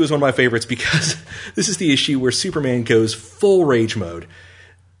 issue 2 is one of my favorites because this is the issue where Superman goes full rage mode.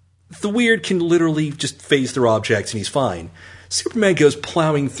 The weird can literally just phase through objects and he's fine. Superman goes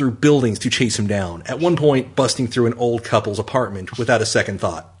plowing through buildings to chase him down, at one point busting through an old couple's apartment without a second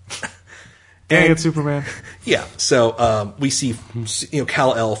thought. Dang it, Superman. Yeah, so we see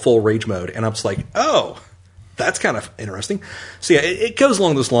Kal-El full rage mode, and I'm just like, oh, that's kind of interesting. So yeah, it goes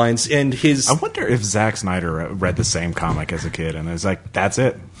along those lines, and I wonder if Zack Snyder read the same comic as a kid, and is like, that's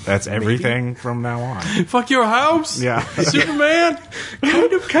it. That's everything from now on. Fuck your house! Yeah. Superman!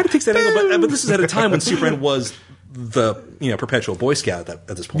 kind of takes that angle, but this is at a time when Superman was the perpetual Boy Scout at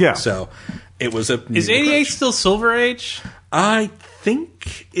this point. Yeah. So it was a Is 88 still Silver Age? I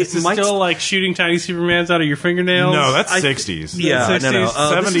think Is it still like shooting tiny Supermans out of your fingernails? No, that's 60s. Yeah, 60s? no.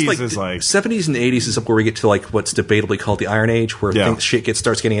 70s is like 70s and 80s is where we get to like what's debatably called the Iron Age, where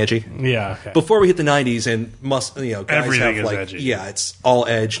starts getting edgy. Yeah. Okay. Before we hit the 90s and guys Everything have is edgy. Yeah, it's all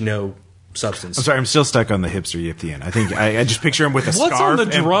edge, no substance. I'm sorry, I'm still stuck on the hipster Yiphian. I think I just picture him with a What's scarf. on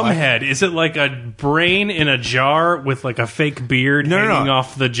the drum head? Is it like a brain in a jar with like a fake beard hanging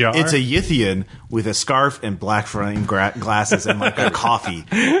off the jar? It's a Yithian with a scarf and black frame glasses and like a coffee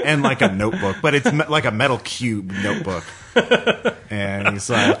and like a notebook, but it's like a metal cube notebook. And he's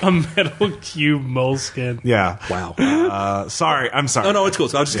like a metal cube moleskin. Yeah. Wow. I'm sorry. No, it's cool.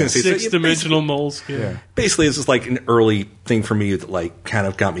 So I was just going to say, Six-dimensional moleskin. Yeah. Basically, it's just like an early thing for me that like kind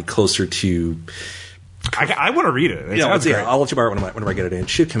of got me closer to. I want to read it. It sounds great. I'll let you borrow it whenever I get it in. It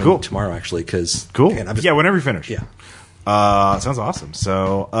should come in tomorrow, actually. Cool. Man, whenever you finish. Yeah. Sounds awesome.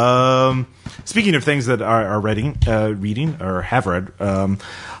 So, speaking of things that are reading or have read,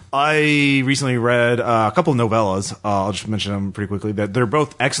 I recently read a couple of novellas. I'll just mention them pretty quickly. That they're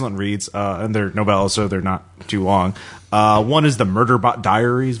both excellent reads, and they're novellas, so they're not too long. One is the Murderbot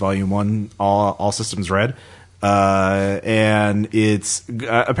Diaries, Volume 1, All Systems Read. And it's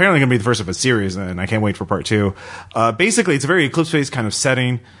apparently going to be the first of a series, and I can't wait for part 2. Basically, it's a very Eclipse-based kind of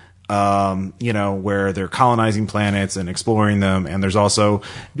setting. Where they're colonizing planets and exploring them, and there's also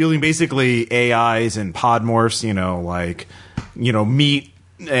building basically AIs and podmorphs, meat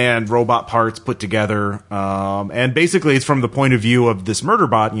and robot parts put together. And basically it's from the point of view of this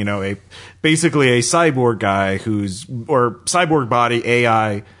Murderbot, basically a cyborg guy or cyborg body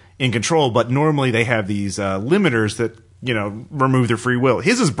AI in control, but normally they have these limiters that, remove their free will.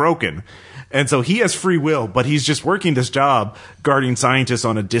 His is broken. And so he has free will, but he's just working this job guarding scientists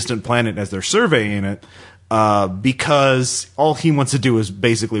on a distant planet as they're surveying it, because all he wants to do is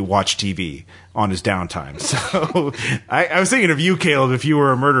basically watch TV on his downtime. So I was thinking of you, Caleb, if you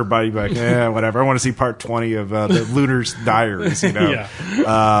were a murder body, you'd be like, whatever. I want to see part 20 of the Lunar's Diaries, Yeah.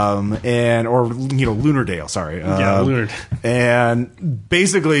 or Lunardale, sorry. Yeah, Lunardale. And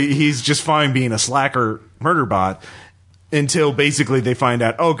basically he's just fine being a slacker murder bot, until basically they find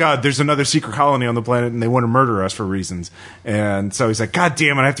out, oh God, there's another secret colony on the planet and they want to murder us for reasons. And so he's like, God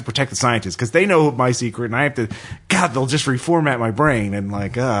damn it, I have to protect the scientists because they know my secret and I have to, God, they'll just reformat my brain and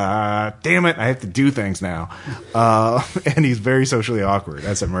like, damn it, I have to do things now. And he's very socially awkward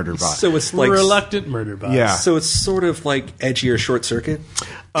as a murder bot. So it's like reluctant murder bot. Yeah. So it's sort of like edgier Short Circuit.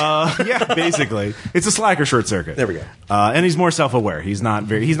 Yeah, basically. It's a slacker Short Circuit. There we go. And he's more self-aware. He's not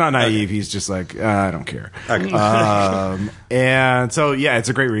naive. Okay. He's just like, I don't care. Okay. And so, yeah, it's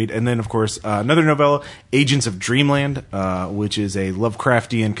a great read. And then, of course, another novella, Agents of Dreamland, which is a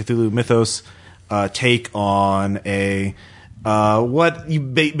Lovecraftian Cthulhu mythos take on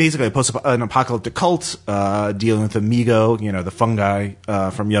basically an apocalyptic cult dealing with Amigo, the fungi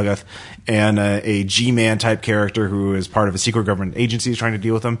from Yuggoth, and a G-Man type character who is part of a secret government agency trying to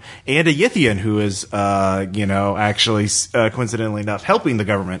deal with them, and a Yithian who is, actually, coincidentally enough, helping the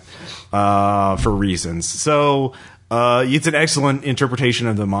government for reasons. So It's an excellent interpretation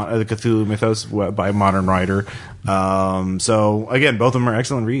of the Cthulhu mythos by a modern writer. So again, both of them are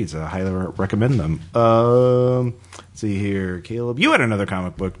excellent reads. I highly recommend them. Let's see here, Caleb, you had another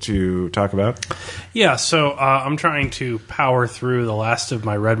comic book to talk about. Yeah, so I'm trying to power through the last of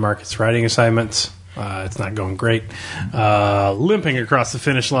my Red Markets writing assignments. It's not going great. Limping across the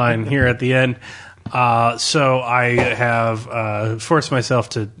finish line here at the end. So I have forced myself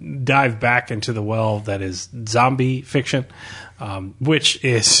to dive back into the well that is zombie fiction, which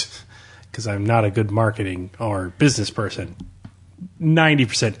is, because I'm not a good marketing or business person,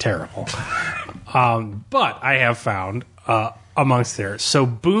 90% terrible. But I have found amongst there. So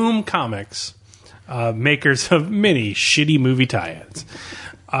Boom Comics, makers of many shitty movie tie-ins,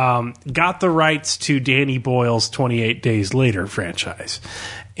 got the rights to Danny Boyle's 28 Days Later franchise.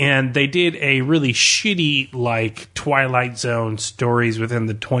 And they did a really shitty, like, Twilight Zone stories within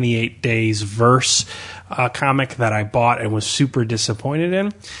the 28 Days verse comic that I bought and was super disappointed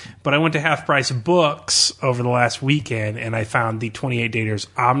in. But I went to Half Price Books over the last weekend, and I found the 28 Daters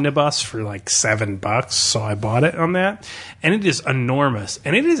Omnibus for like $7, so I bought it on that. And it is enormous.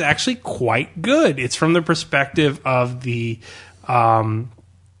 And it is actually quite good. It's from the perspective of the...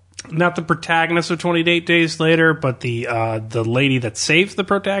 not the protagonist of 28 Days Later, but the lady that saves the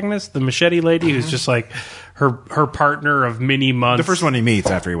protagonist, the machete lady, who's just like her partner of many months. The first one he meets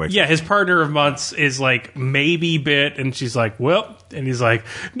after he wakes up. Yeah, his partner of months is like maybe bit, and she's like, well, and he's like,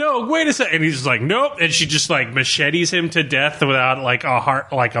 no, wait a second, and he's just like, nope, and she just like machetes him to death without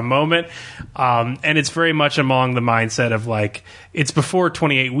like a moment. And it's very much along the mindset of like, it's before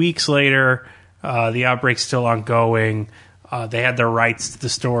 28 weeks later, the outbreak's still ongoing. They had their rights to the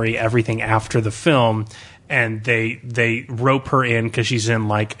story, everything after the film, and they rope her in because she's in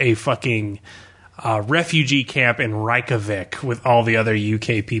like a fucking refugee camp in Reykjavik with all the other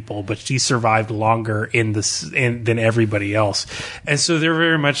UK people, but she survived longer than everybody else. And so they're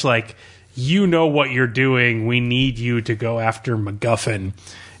very much like, you know what you're doing. We need you to go after MacGuffin.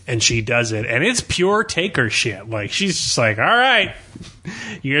 And she does it. And it's pure Taker shit. Like, she's just like, all right,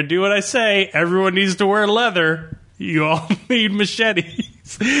 you're going to do what I say. Everyone needs to wear leather. You all need machetes.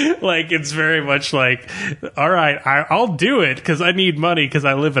 Like, it's very much like, all right, I'll do it because I need money because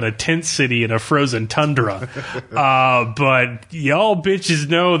I live in a tent city in a frozen tundra. But y'all bitches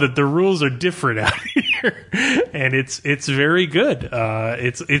know that the rules are different out here. And it's very good.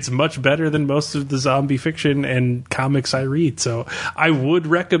 It's much better than most of the zombie fiction and comics I read. So I would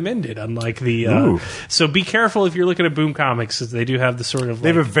recommend it, unlike the... so be careful if you're looking at Boom Comics, because they do have the sort of... They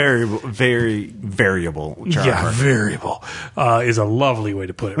have a very, very variable charm. Yeah, variable is a lovely way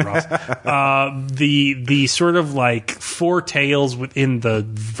to put it, Ross. The sort of like four tales within the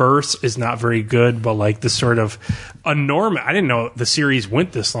verse is not very good, but like the sort of enormous... I didn't know the series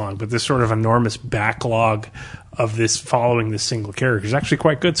went this long, but this sort of enormous backlog of this following this single character is actually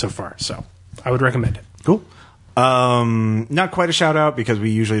quite good so far. So I would recommend it. Cool. Not quite a shout out because we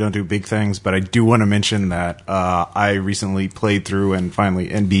usually don't do big things, but I do want to mention that I recently played through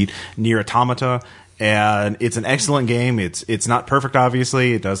and beat Nier Automata, and it's an excellent game. It's not perfect,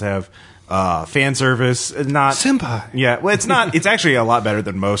 obviously. It does have fan service. Not Senpai. Yeah, well, it's not. It's actually a lot better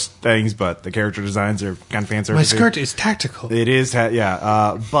than most things, but the character designs are kind of fan service. My skirt is tactical. It is,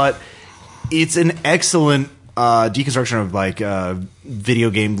 but it's an excellent deconstruction of like video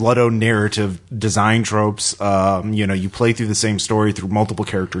game ludonarrative design tropes. You play through the same story through multiple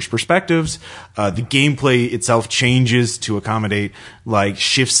characters' perspectives. The gameplay itself changes to accommodate like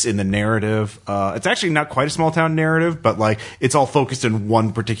shifts in the narrative. It's actually not quite a small town narrative, but like it's all focused in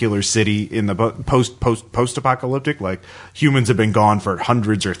one particular city in the post-apocalyptic. Like humans have been gone for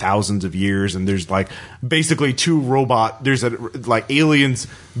hundreds or thousands of years, and there's like basically aliens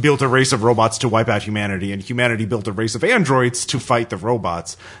built a race of robots to wipe out humanity, and humanity built a race of androids to fight the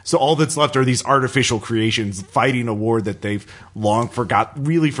robots. So all that's left are these artificial creations fighting a war that they've long forgotten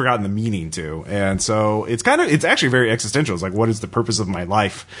the meaning to. And so it's actually very existential. It's like, what is the purpose of my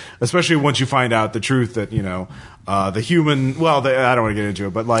life? Especially once you find out the truth that, the human, I don't want to get into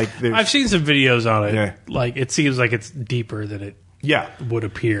it, but like, I've seen some videos on it. Yeah. Like, it seems like it's deeper than it would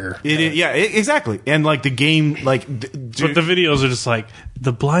appear. Exactly. And like the game, like, but the videos are just like,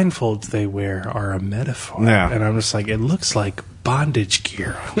 the blindfolds they wear are a metaphor. Yeah. And I'm just like, it looks like bondage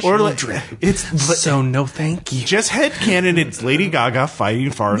gear. Or like, so no thank you. Just headcanon, it's Lady Gaga fighting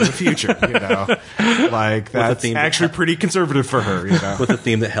far in the future, Like, that's actually pretty conservative for her, With the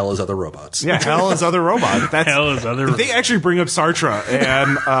theme that hell is other robots. Yeah, hell is other robots. Hell is other robots. They actually bring up Sartre,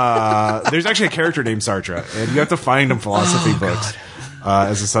 and there's actually a character named Sartre, and you have to find him philosophy books.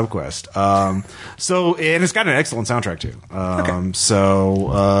 as a subquest. And it's got an excellent soundtrack too.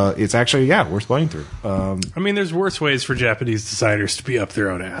 So it's actually worth playing through. I mean, there's worse ways for Japanese designers to be up their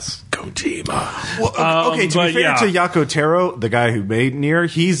own ass. Kojima. Well, okay, to be fair to Yako Taro, the guy who made Nier,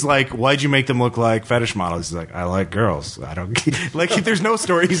 he's like, why'd you make them look like fetish models? He's like, I like girls. I don't like. There's no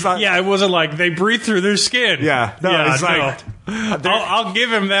story. He's not. Yeah, it wasn't like they breathe through their skin. Yeah, no, it's like. I'll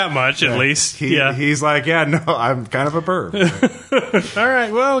give him that much at least. He's like, I'm kind of a perv. All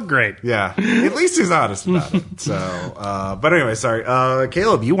right, well, great. Yeah, at least he's honest about it. So, but anyway, sorry,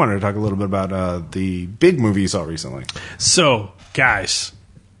 Caleb, you wanted to talk a little bit about the big movie you saw recently. So, guys,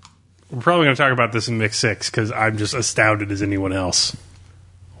 we're probably going to talk about this in Mix 6 because I'm just astounded as anyone else.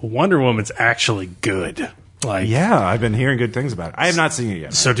 Wonder Woman's actually good. I've been hearing good things about it. I have not seen it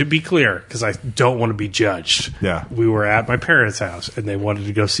yet. So to be clear, because I don't want to be judged, we were at my parents' house and they wanted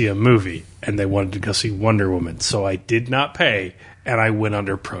to go see a movie and they wanted to go see Wonder Woman. So I did not pay and I went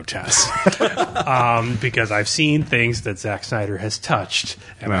under protest because I've seen things that Zack Snyder has touched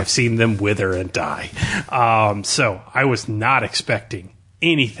and I've seen them wither and die. So I was not expecting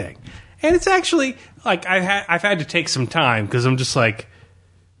anything, and it's actually like I've had to take some time because I'm just like,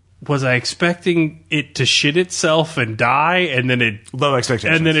 was I expecting it to shit itself and die, and then it low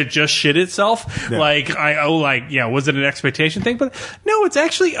expectations, and then it just shit itself? Yeah. Was it an expectation thing? But no, it's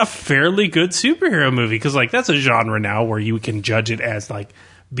actually a fairly good superhero movie because that's a genre now where you can judge it as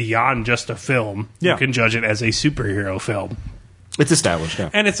beyond just a film. You can judge it as a superhero film. It's established,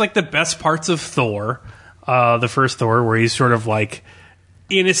 and it's the best parts of Thor, the first Thor, where he's sort of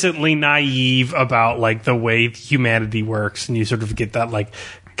innocently naive about the way humanity works, and you sort of get that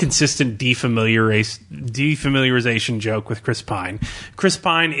consistent defamiliarization joke with Chris Pine. Chris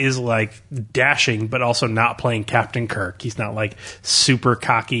Pine is dashing, but also not playing Captain Kirk. He's not super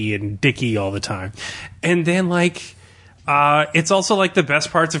cocky and dicky all the time. And then it's also the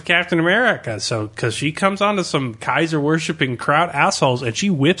best parts of Captain America. So, because she comes onto some Kaiser worshipping crowd assholes and she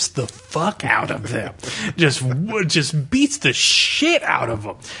whips the fuck out of them, just beats the shit out of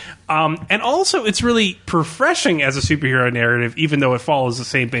them. And also, it's really refreshing as a superhero narrative, even though it follows the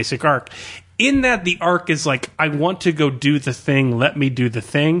same basic arc. In that the arc is I want to go do the thing, let me do the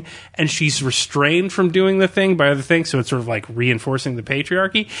thing, and she's restrained from doing the thing by other things, so it's sort of reinforcing the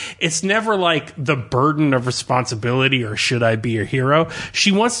patriarchy. It's never the burden of responsibility or should I be a hero.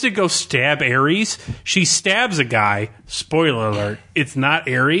 She wants to go stab Ares. She stabs a guy, spoiler alert, it's not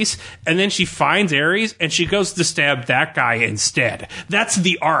Ares, and then she finds Ares and she goes to stab that guy instead. That's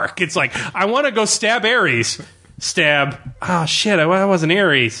the arc. It's I want to go stab Ares. Stab. Ah, shit, I wasn't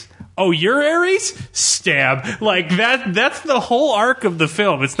Ares. Oh, you're Ares? Stab. That's the whole arc of the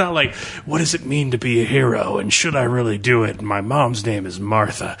film. It's not what does it mean to be a hero and should I really do it? And my mom's name is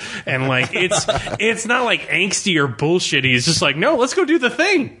Martha. And it's not angsty or bullshitty. It's just no, let's go do the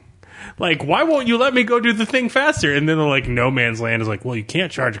thing. Why won't you let me go do the thing faster? And then No Man's Land is well, you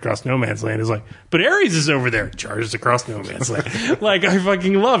can't charge across No Man's Land. It's but Ares is over there, charges across No Man's Land. I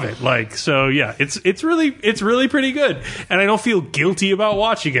fucking love it. So yeah, it's really pretty good. And I don't feel guilty about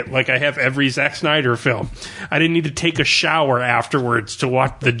watching it I have every Zack Snyder film. I didn't need to take a shower afterwards to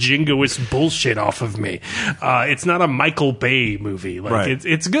watch the jingoist bullshit off of me. It's not a Michael Bay movie. Right.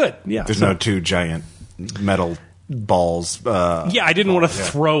 It's good. Yeah. There's no two giant metal balls. I didn't want to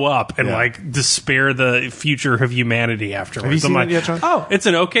throw up and despair the future of humanity afterwards. Have you seen it yet, John? Oh, it's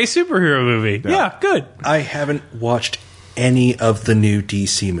an okay superhero movie. Yeah, good. I haven't watched any of the new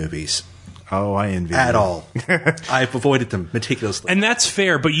DC movies. Oh, I envy at you. all. I've avoided them meticulously, and that's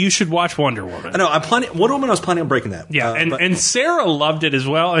fair. But you should watch Wonder Woman. I know. Wonder Woman. I was planning on breaking that. Yeah, and Sarah loved it as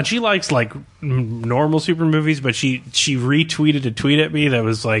well, and she likes normal super movies. But she retweeted a tweet at me that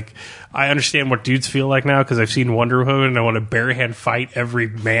was I understand what dudes feel like now because I've seen Wonder Woman and I want to barehand fight every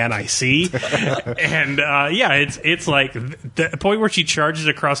man I see. And it's the point where she charges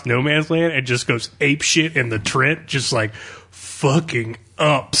across No Man's Land and just goes ape shit in the Trent, just fucking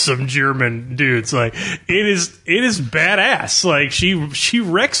up some German dudes. It is badass. She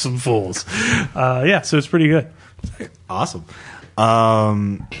wrecks some fools. So it's pretty good. Awesome.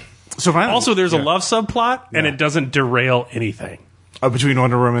 So finally, also there's a love subplot and it doesn't derail anything. Between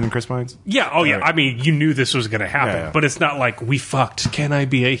Wonder Woman and Chris Pines? Yeah, Right. I mean, you knew this was going to happen, but it's not we fucked. Can I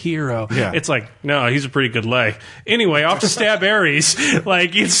be a hero? Yeah. It's no, he's a pretty good lay. Anyway, off to stab Ares.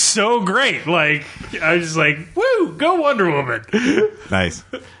 It's so great. I was just woo, go Wonder Woman. Nice.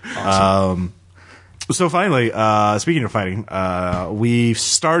 Awesome. So finally, speaking of fighting, we've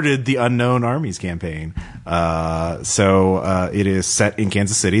started the Unknown Armies campaign. So it is set in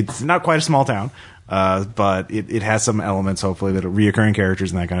Kansas City. It's not quite a small town. But it has some elements, hopefully, that are reoccurring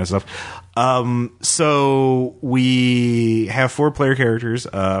characters and that kind of stuff. So we have 4 player characters,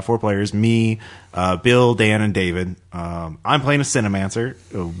 4 players, me, Bill, Dan, and David. I'm playing a Cinemancer,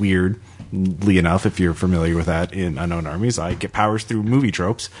 weirdly enough, if you're familiar with that in Unknown Armies. I get powers through movie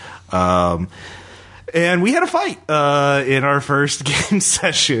tropes. And we had a fight in our first game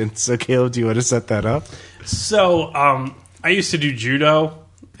session. So, Caleb, do you want to set that up? So, I used to do judo.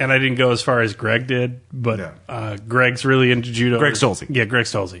 And I didn't go as far as Greg did, but Greg's really into judo. Greg Stolze. Yeah, Greg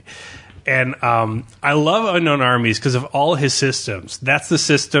Stolze. And I love Unknown Armies because of all his systems. That's the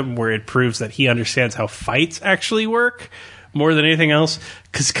system where it proves that he understands how fights actually work more than anything else,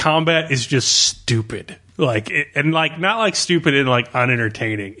 because combat is just stupid. Not like stupid and like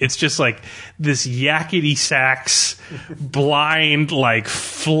unentertaining. It's just like this yakety sax, blind, like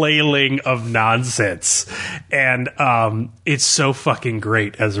flailing of nonsense. And it's so fucking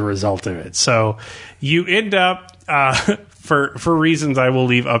great as a result of it. So you end up, for reasons I will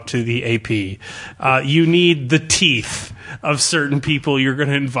leave up to the AP, you need the teeth of certain people you're going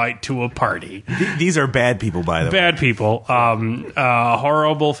to invite to a party. These are bad people, by the way. Bad people,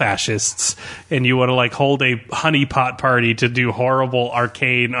 horrible fascists, and you want to like hold a honeypot party to do horrible,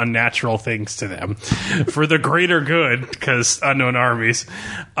 arcane, unnatural things to them for the greater good, because Unknown Armies.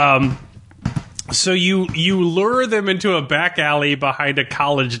 So you lure them into a back alley behind a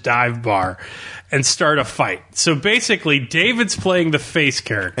college dive bar and start a fight. So basically, David's playing the face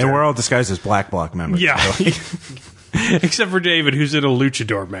character. And we're all disguised as Black Bloc members. Yeah. So. Except for David, who's in a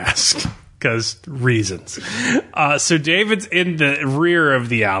luchador mask. Because reasons. So David's in the rear of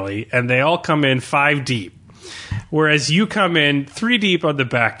the alley, and they all come in 5 deep. Whereas you come in 3 deep on the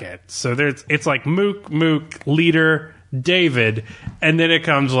back end. So it's like Mook, Leader, David, and then it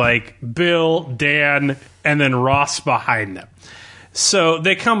comes like Bill, Dan, and then Ross behind them. So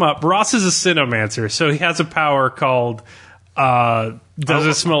they come up. Ross is a Cinemancer, so he has a power called does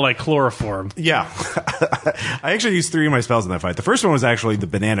it smell like chloroform? Yeah. I actually used 3 of my spells in that fight. The first one was actually the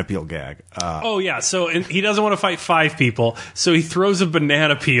banana peel gag. So he doesn't want to fight 5 people, so he throws a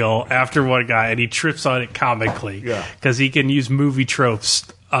banana peel after one guy, and he trips on it comically. Yeah. Because he can use movie tropes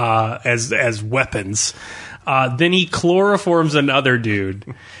as weapons. Then he chloroforms another dude,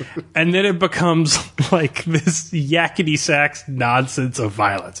 and then it becomes like this yakety sax nonsense of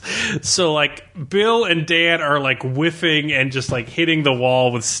violence. So like Bill and Dan are like whiffing and just like hitting the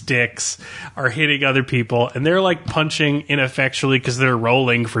wall with sticks, are hitting other people, and they're like punching ineffectually because they're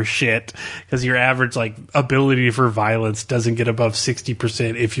rolling for shit. Because your average like ability for violence doesn't get above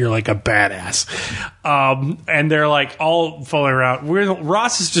 60% if you're like a badass. And they're like all falling around.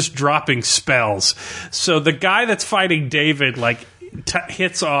 Ross is just dropping spells. So the guy that's fighting David like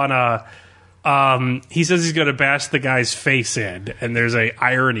hits on he says he's going to bash the guy's face in, and there's a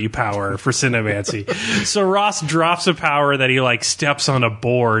irony power for Cinemancy. So Ross drops a power that he like steps on a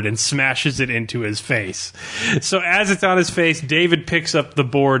board and smashes it into his face. So as it's on his face, David picks up the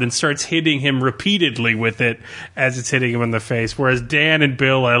board and starts hitting him repeatedly with it as it's hitting him in the face, whereas Dan and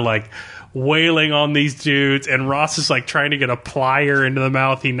Bill are like wailing on these dudes, and Ross is like trying to get a plier into the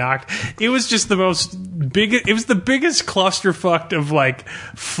mouth he knocked. It was just the biggest clusterfuck of like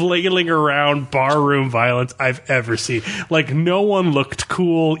flailing around barroom violence I've ever seen. Like no one looked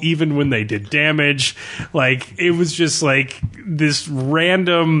cool even when they did damage. Like it was just like this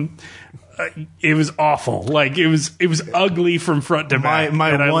random it was awful. Like it was ugly from front to back, and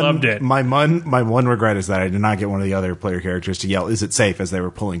I loved it. My one regret is that I did not get one of the other player characters to yell, "Is it safe?" as they were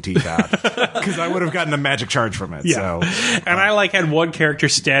pulling teeth out, because I would have gotten a magic charge from it. Yeah. So, and I like had one character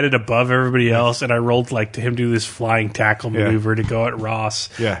standing above everybody else, and I rolled like to him do this flying tackle maneuver to go at Ross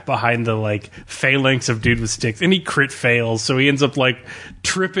behind the like phalanx of dude with sticks, and he crit fails, so he ends up like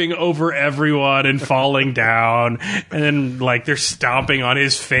tripping over everyone and falling down, and then like they're stomping on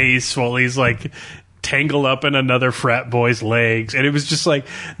his face while he's like tangled up in another frat boy's legs, and it was just like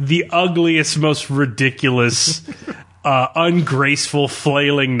the ugliest, most ridiculous ungraceful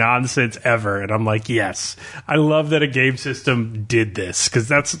flailing nonsense ever. And I'm like, yes, I love that a game system did this, because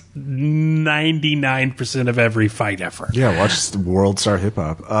that's 99% of every fight ever. Yeah, watch World Star Hip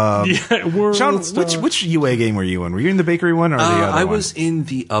Hop. Sean, which UA game were you in? Were you in the bakery one or the other one? I was in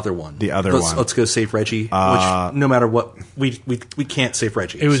the other one. The other one. Let's go save Reggie. Which no matter what, we can't save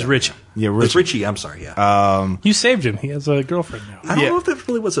Reggie. It was Richie. Yeah, Richie. It was Richie. I'm sorry. Yeah. You saved him. He has a girlfriend now. I don't know if that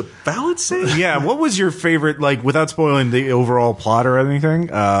really was a valid save. Yeah. What was your favorite? Like, without spoiling the overall plot or anything,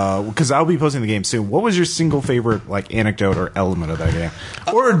 because I'll be posting the game soon. What was your single favorite like anecdote or element of that game,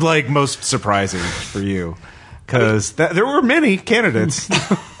 or like most surprising for you? Because there were many candidates.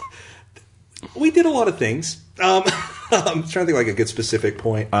 We did a lot of things. I'm trying to think of like a good specific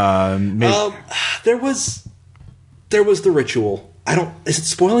point. There was the ritual. Is it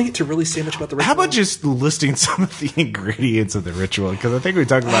spoiling it to really say much about the ritual? How about just listing some of the ingredients of the ritual? Because I think we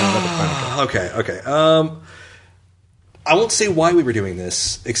talked about it at the final. Okay. I won't say why we were doing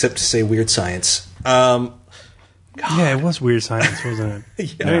this, except to say weird science. Yeah, it was Weird Science, wasn't it? Yeah.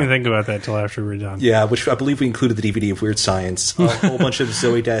 I didn't even think about that till after we were done. Yeah, which I believe we included the DVD of Weird Science, a whole bunch of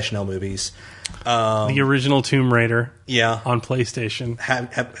Zooey Deschanel movies. The original Tomb Raider Yeah, on PlayStation.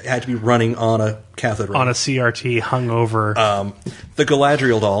 had to be running on a cathode ray. On a CRT hung over. The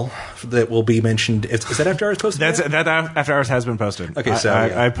Galadriel doll that will be mentioned. Is that After Hours posted? That After Hours has been posted. Okay, so,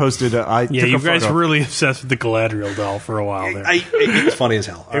 I posted. I took you a guys photo. were really obsessed with the Galadriel doll for a while there. It was funny as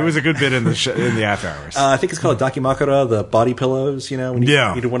hell. It was a good bit in the in the After Hours. I think it's called Dakimakura, the body pillows. You know, when you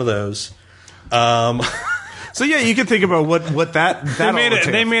Yeah. needed one of those. So yeah, you can think about what that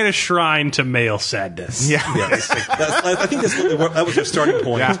they made a shrine to male sadness. Yeah. Yes, I think that was our starting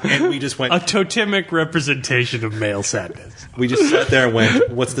point, Yeah. and we just went. A totemic representation of male sadness. We just sat there and went,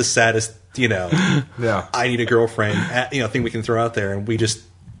 "What's the saddest? Yeah. I need a girlfriend. Thing we can throw out there." And we just,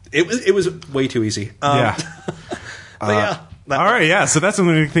 it was way too easy. Yeah. But yeah. All right, yeah. So that's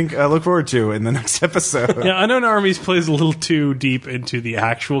something to look forward to in the next episode. Yeah, Unknown Armies plays a little too deep into the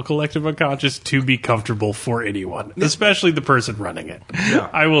actual collective unconscious to be comfortable for anyone, especially the person running it. Yeah.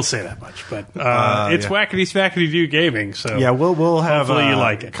 I will say that much. But it's wackety smackety do gaming, so Yeah, we'll have hopefully you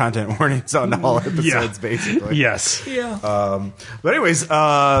like it. content warnings on all episodes, basically. Yes. Yeah. But anyways,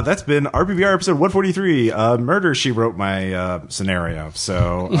 that's been RPBR episode 143. Murder, She Wrote My scenario.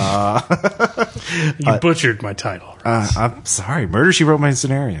 So You butchered my title. I'm sorry, Murder, She Wrote My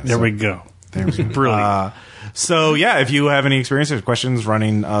scenario. There we go. There we go. Brilliant. So yeah, if you have any experience or questions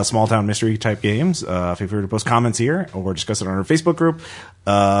running small town mystery type games, feel free to post comments here or discuss it on our Facebook group,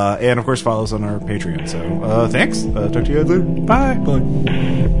 and of course follow us on our Patreon. So thanks. Talk to you guys later. Bye.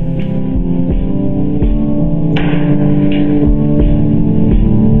 Bye.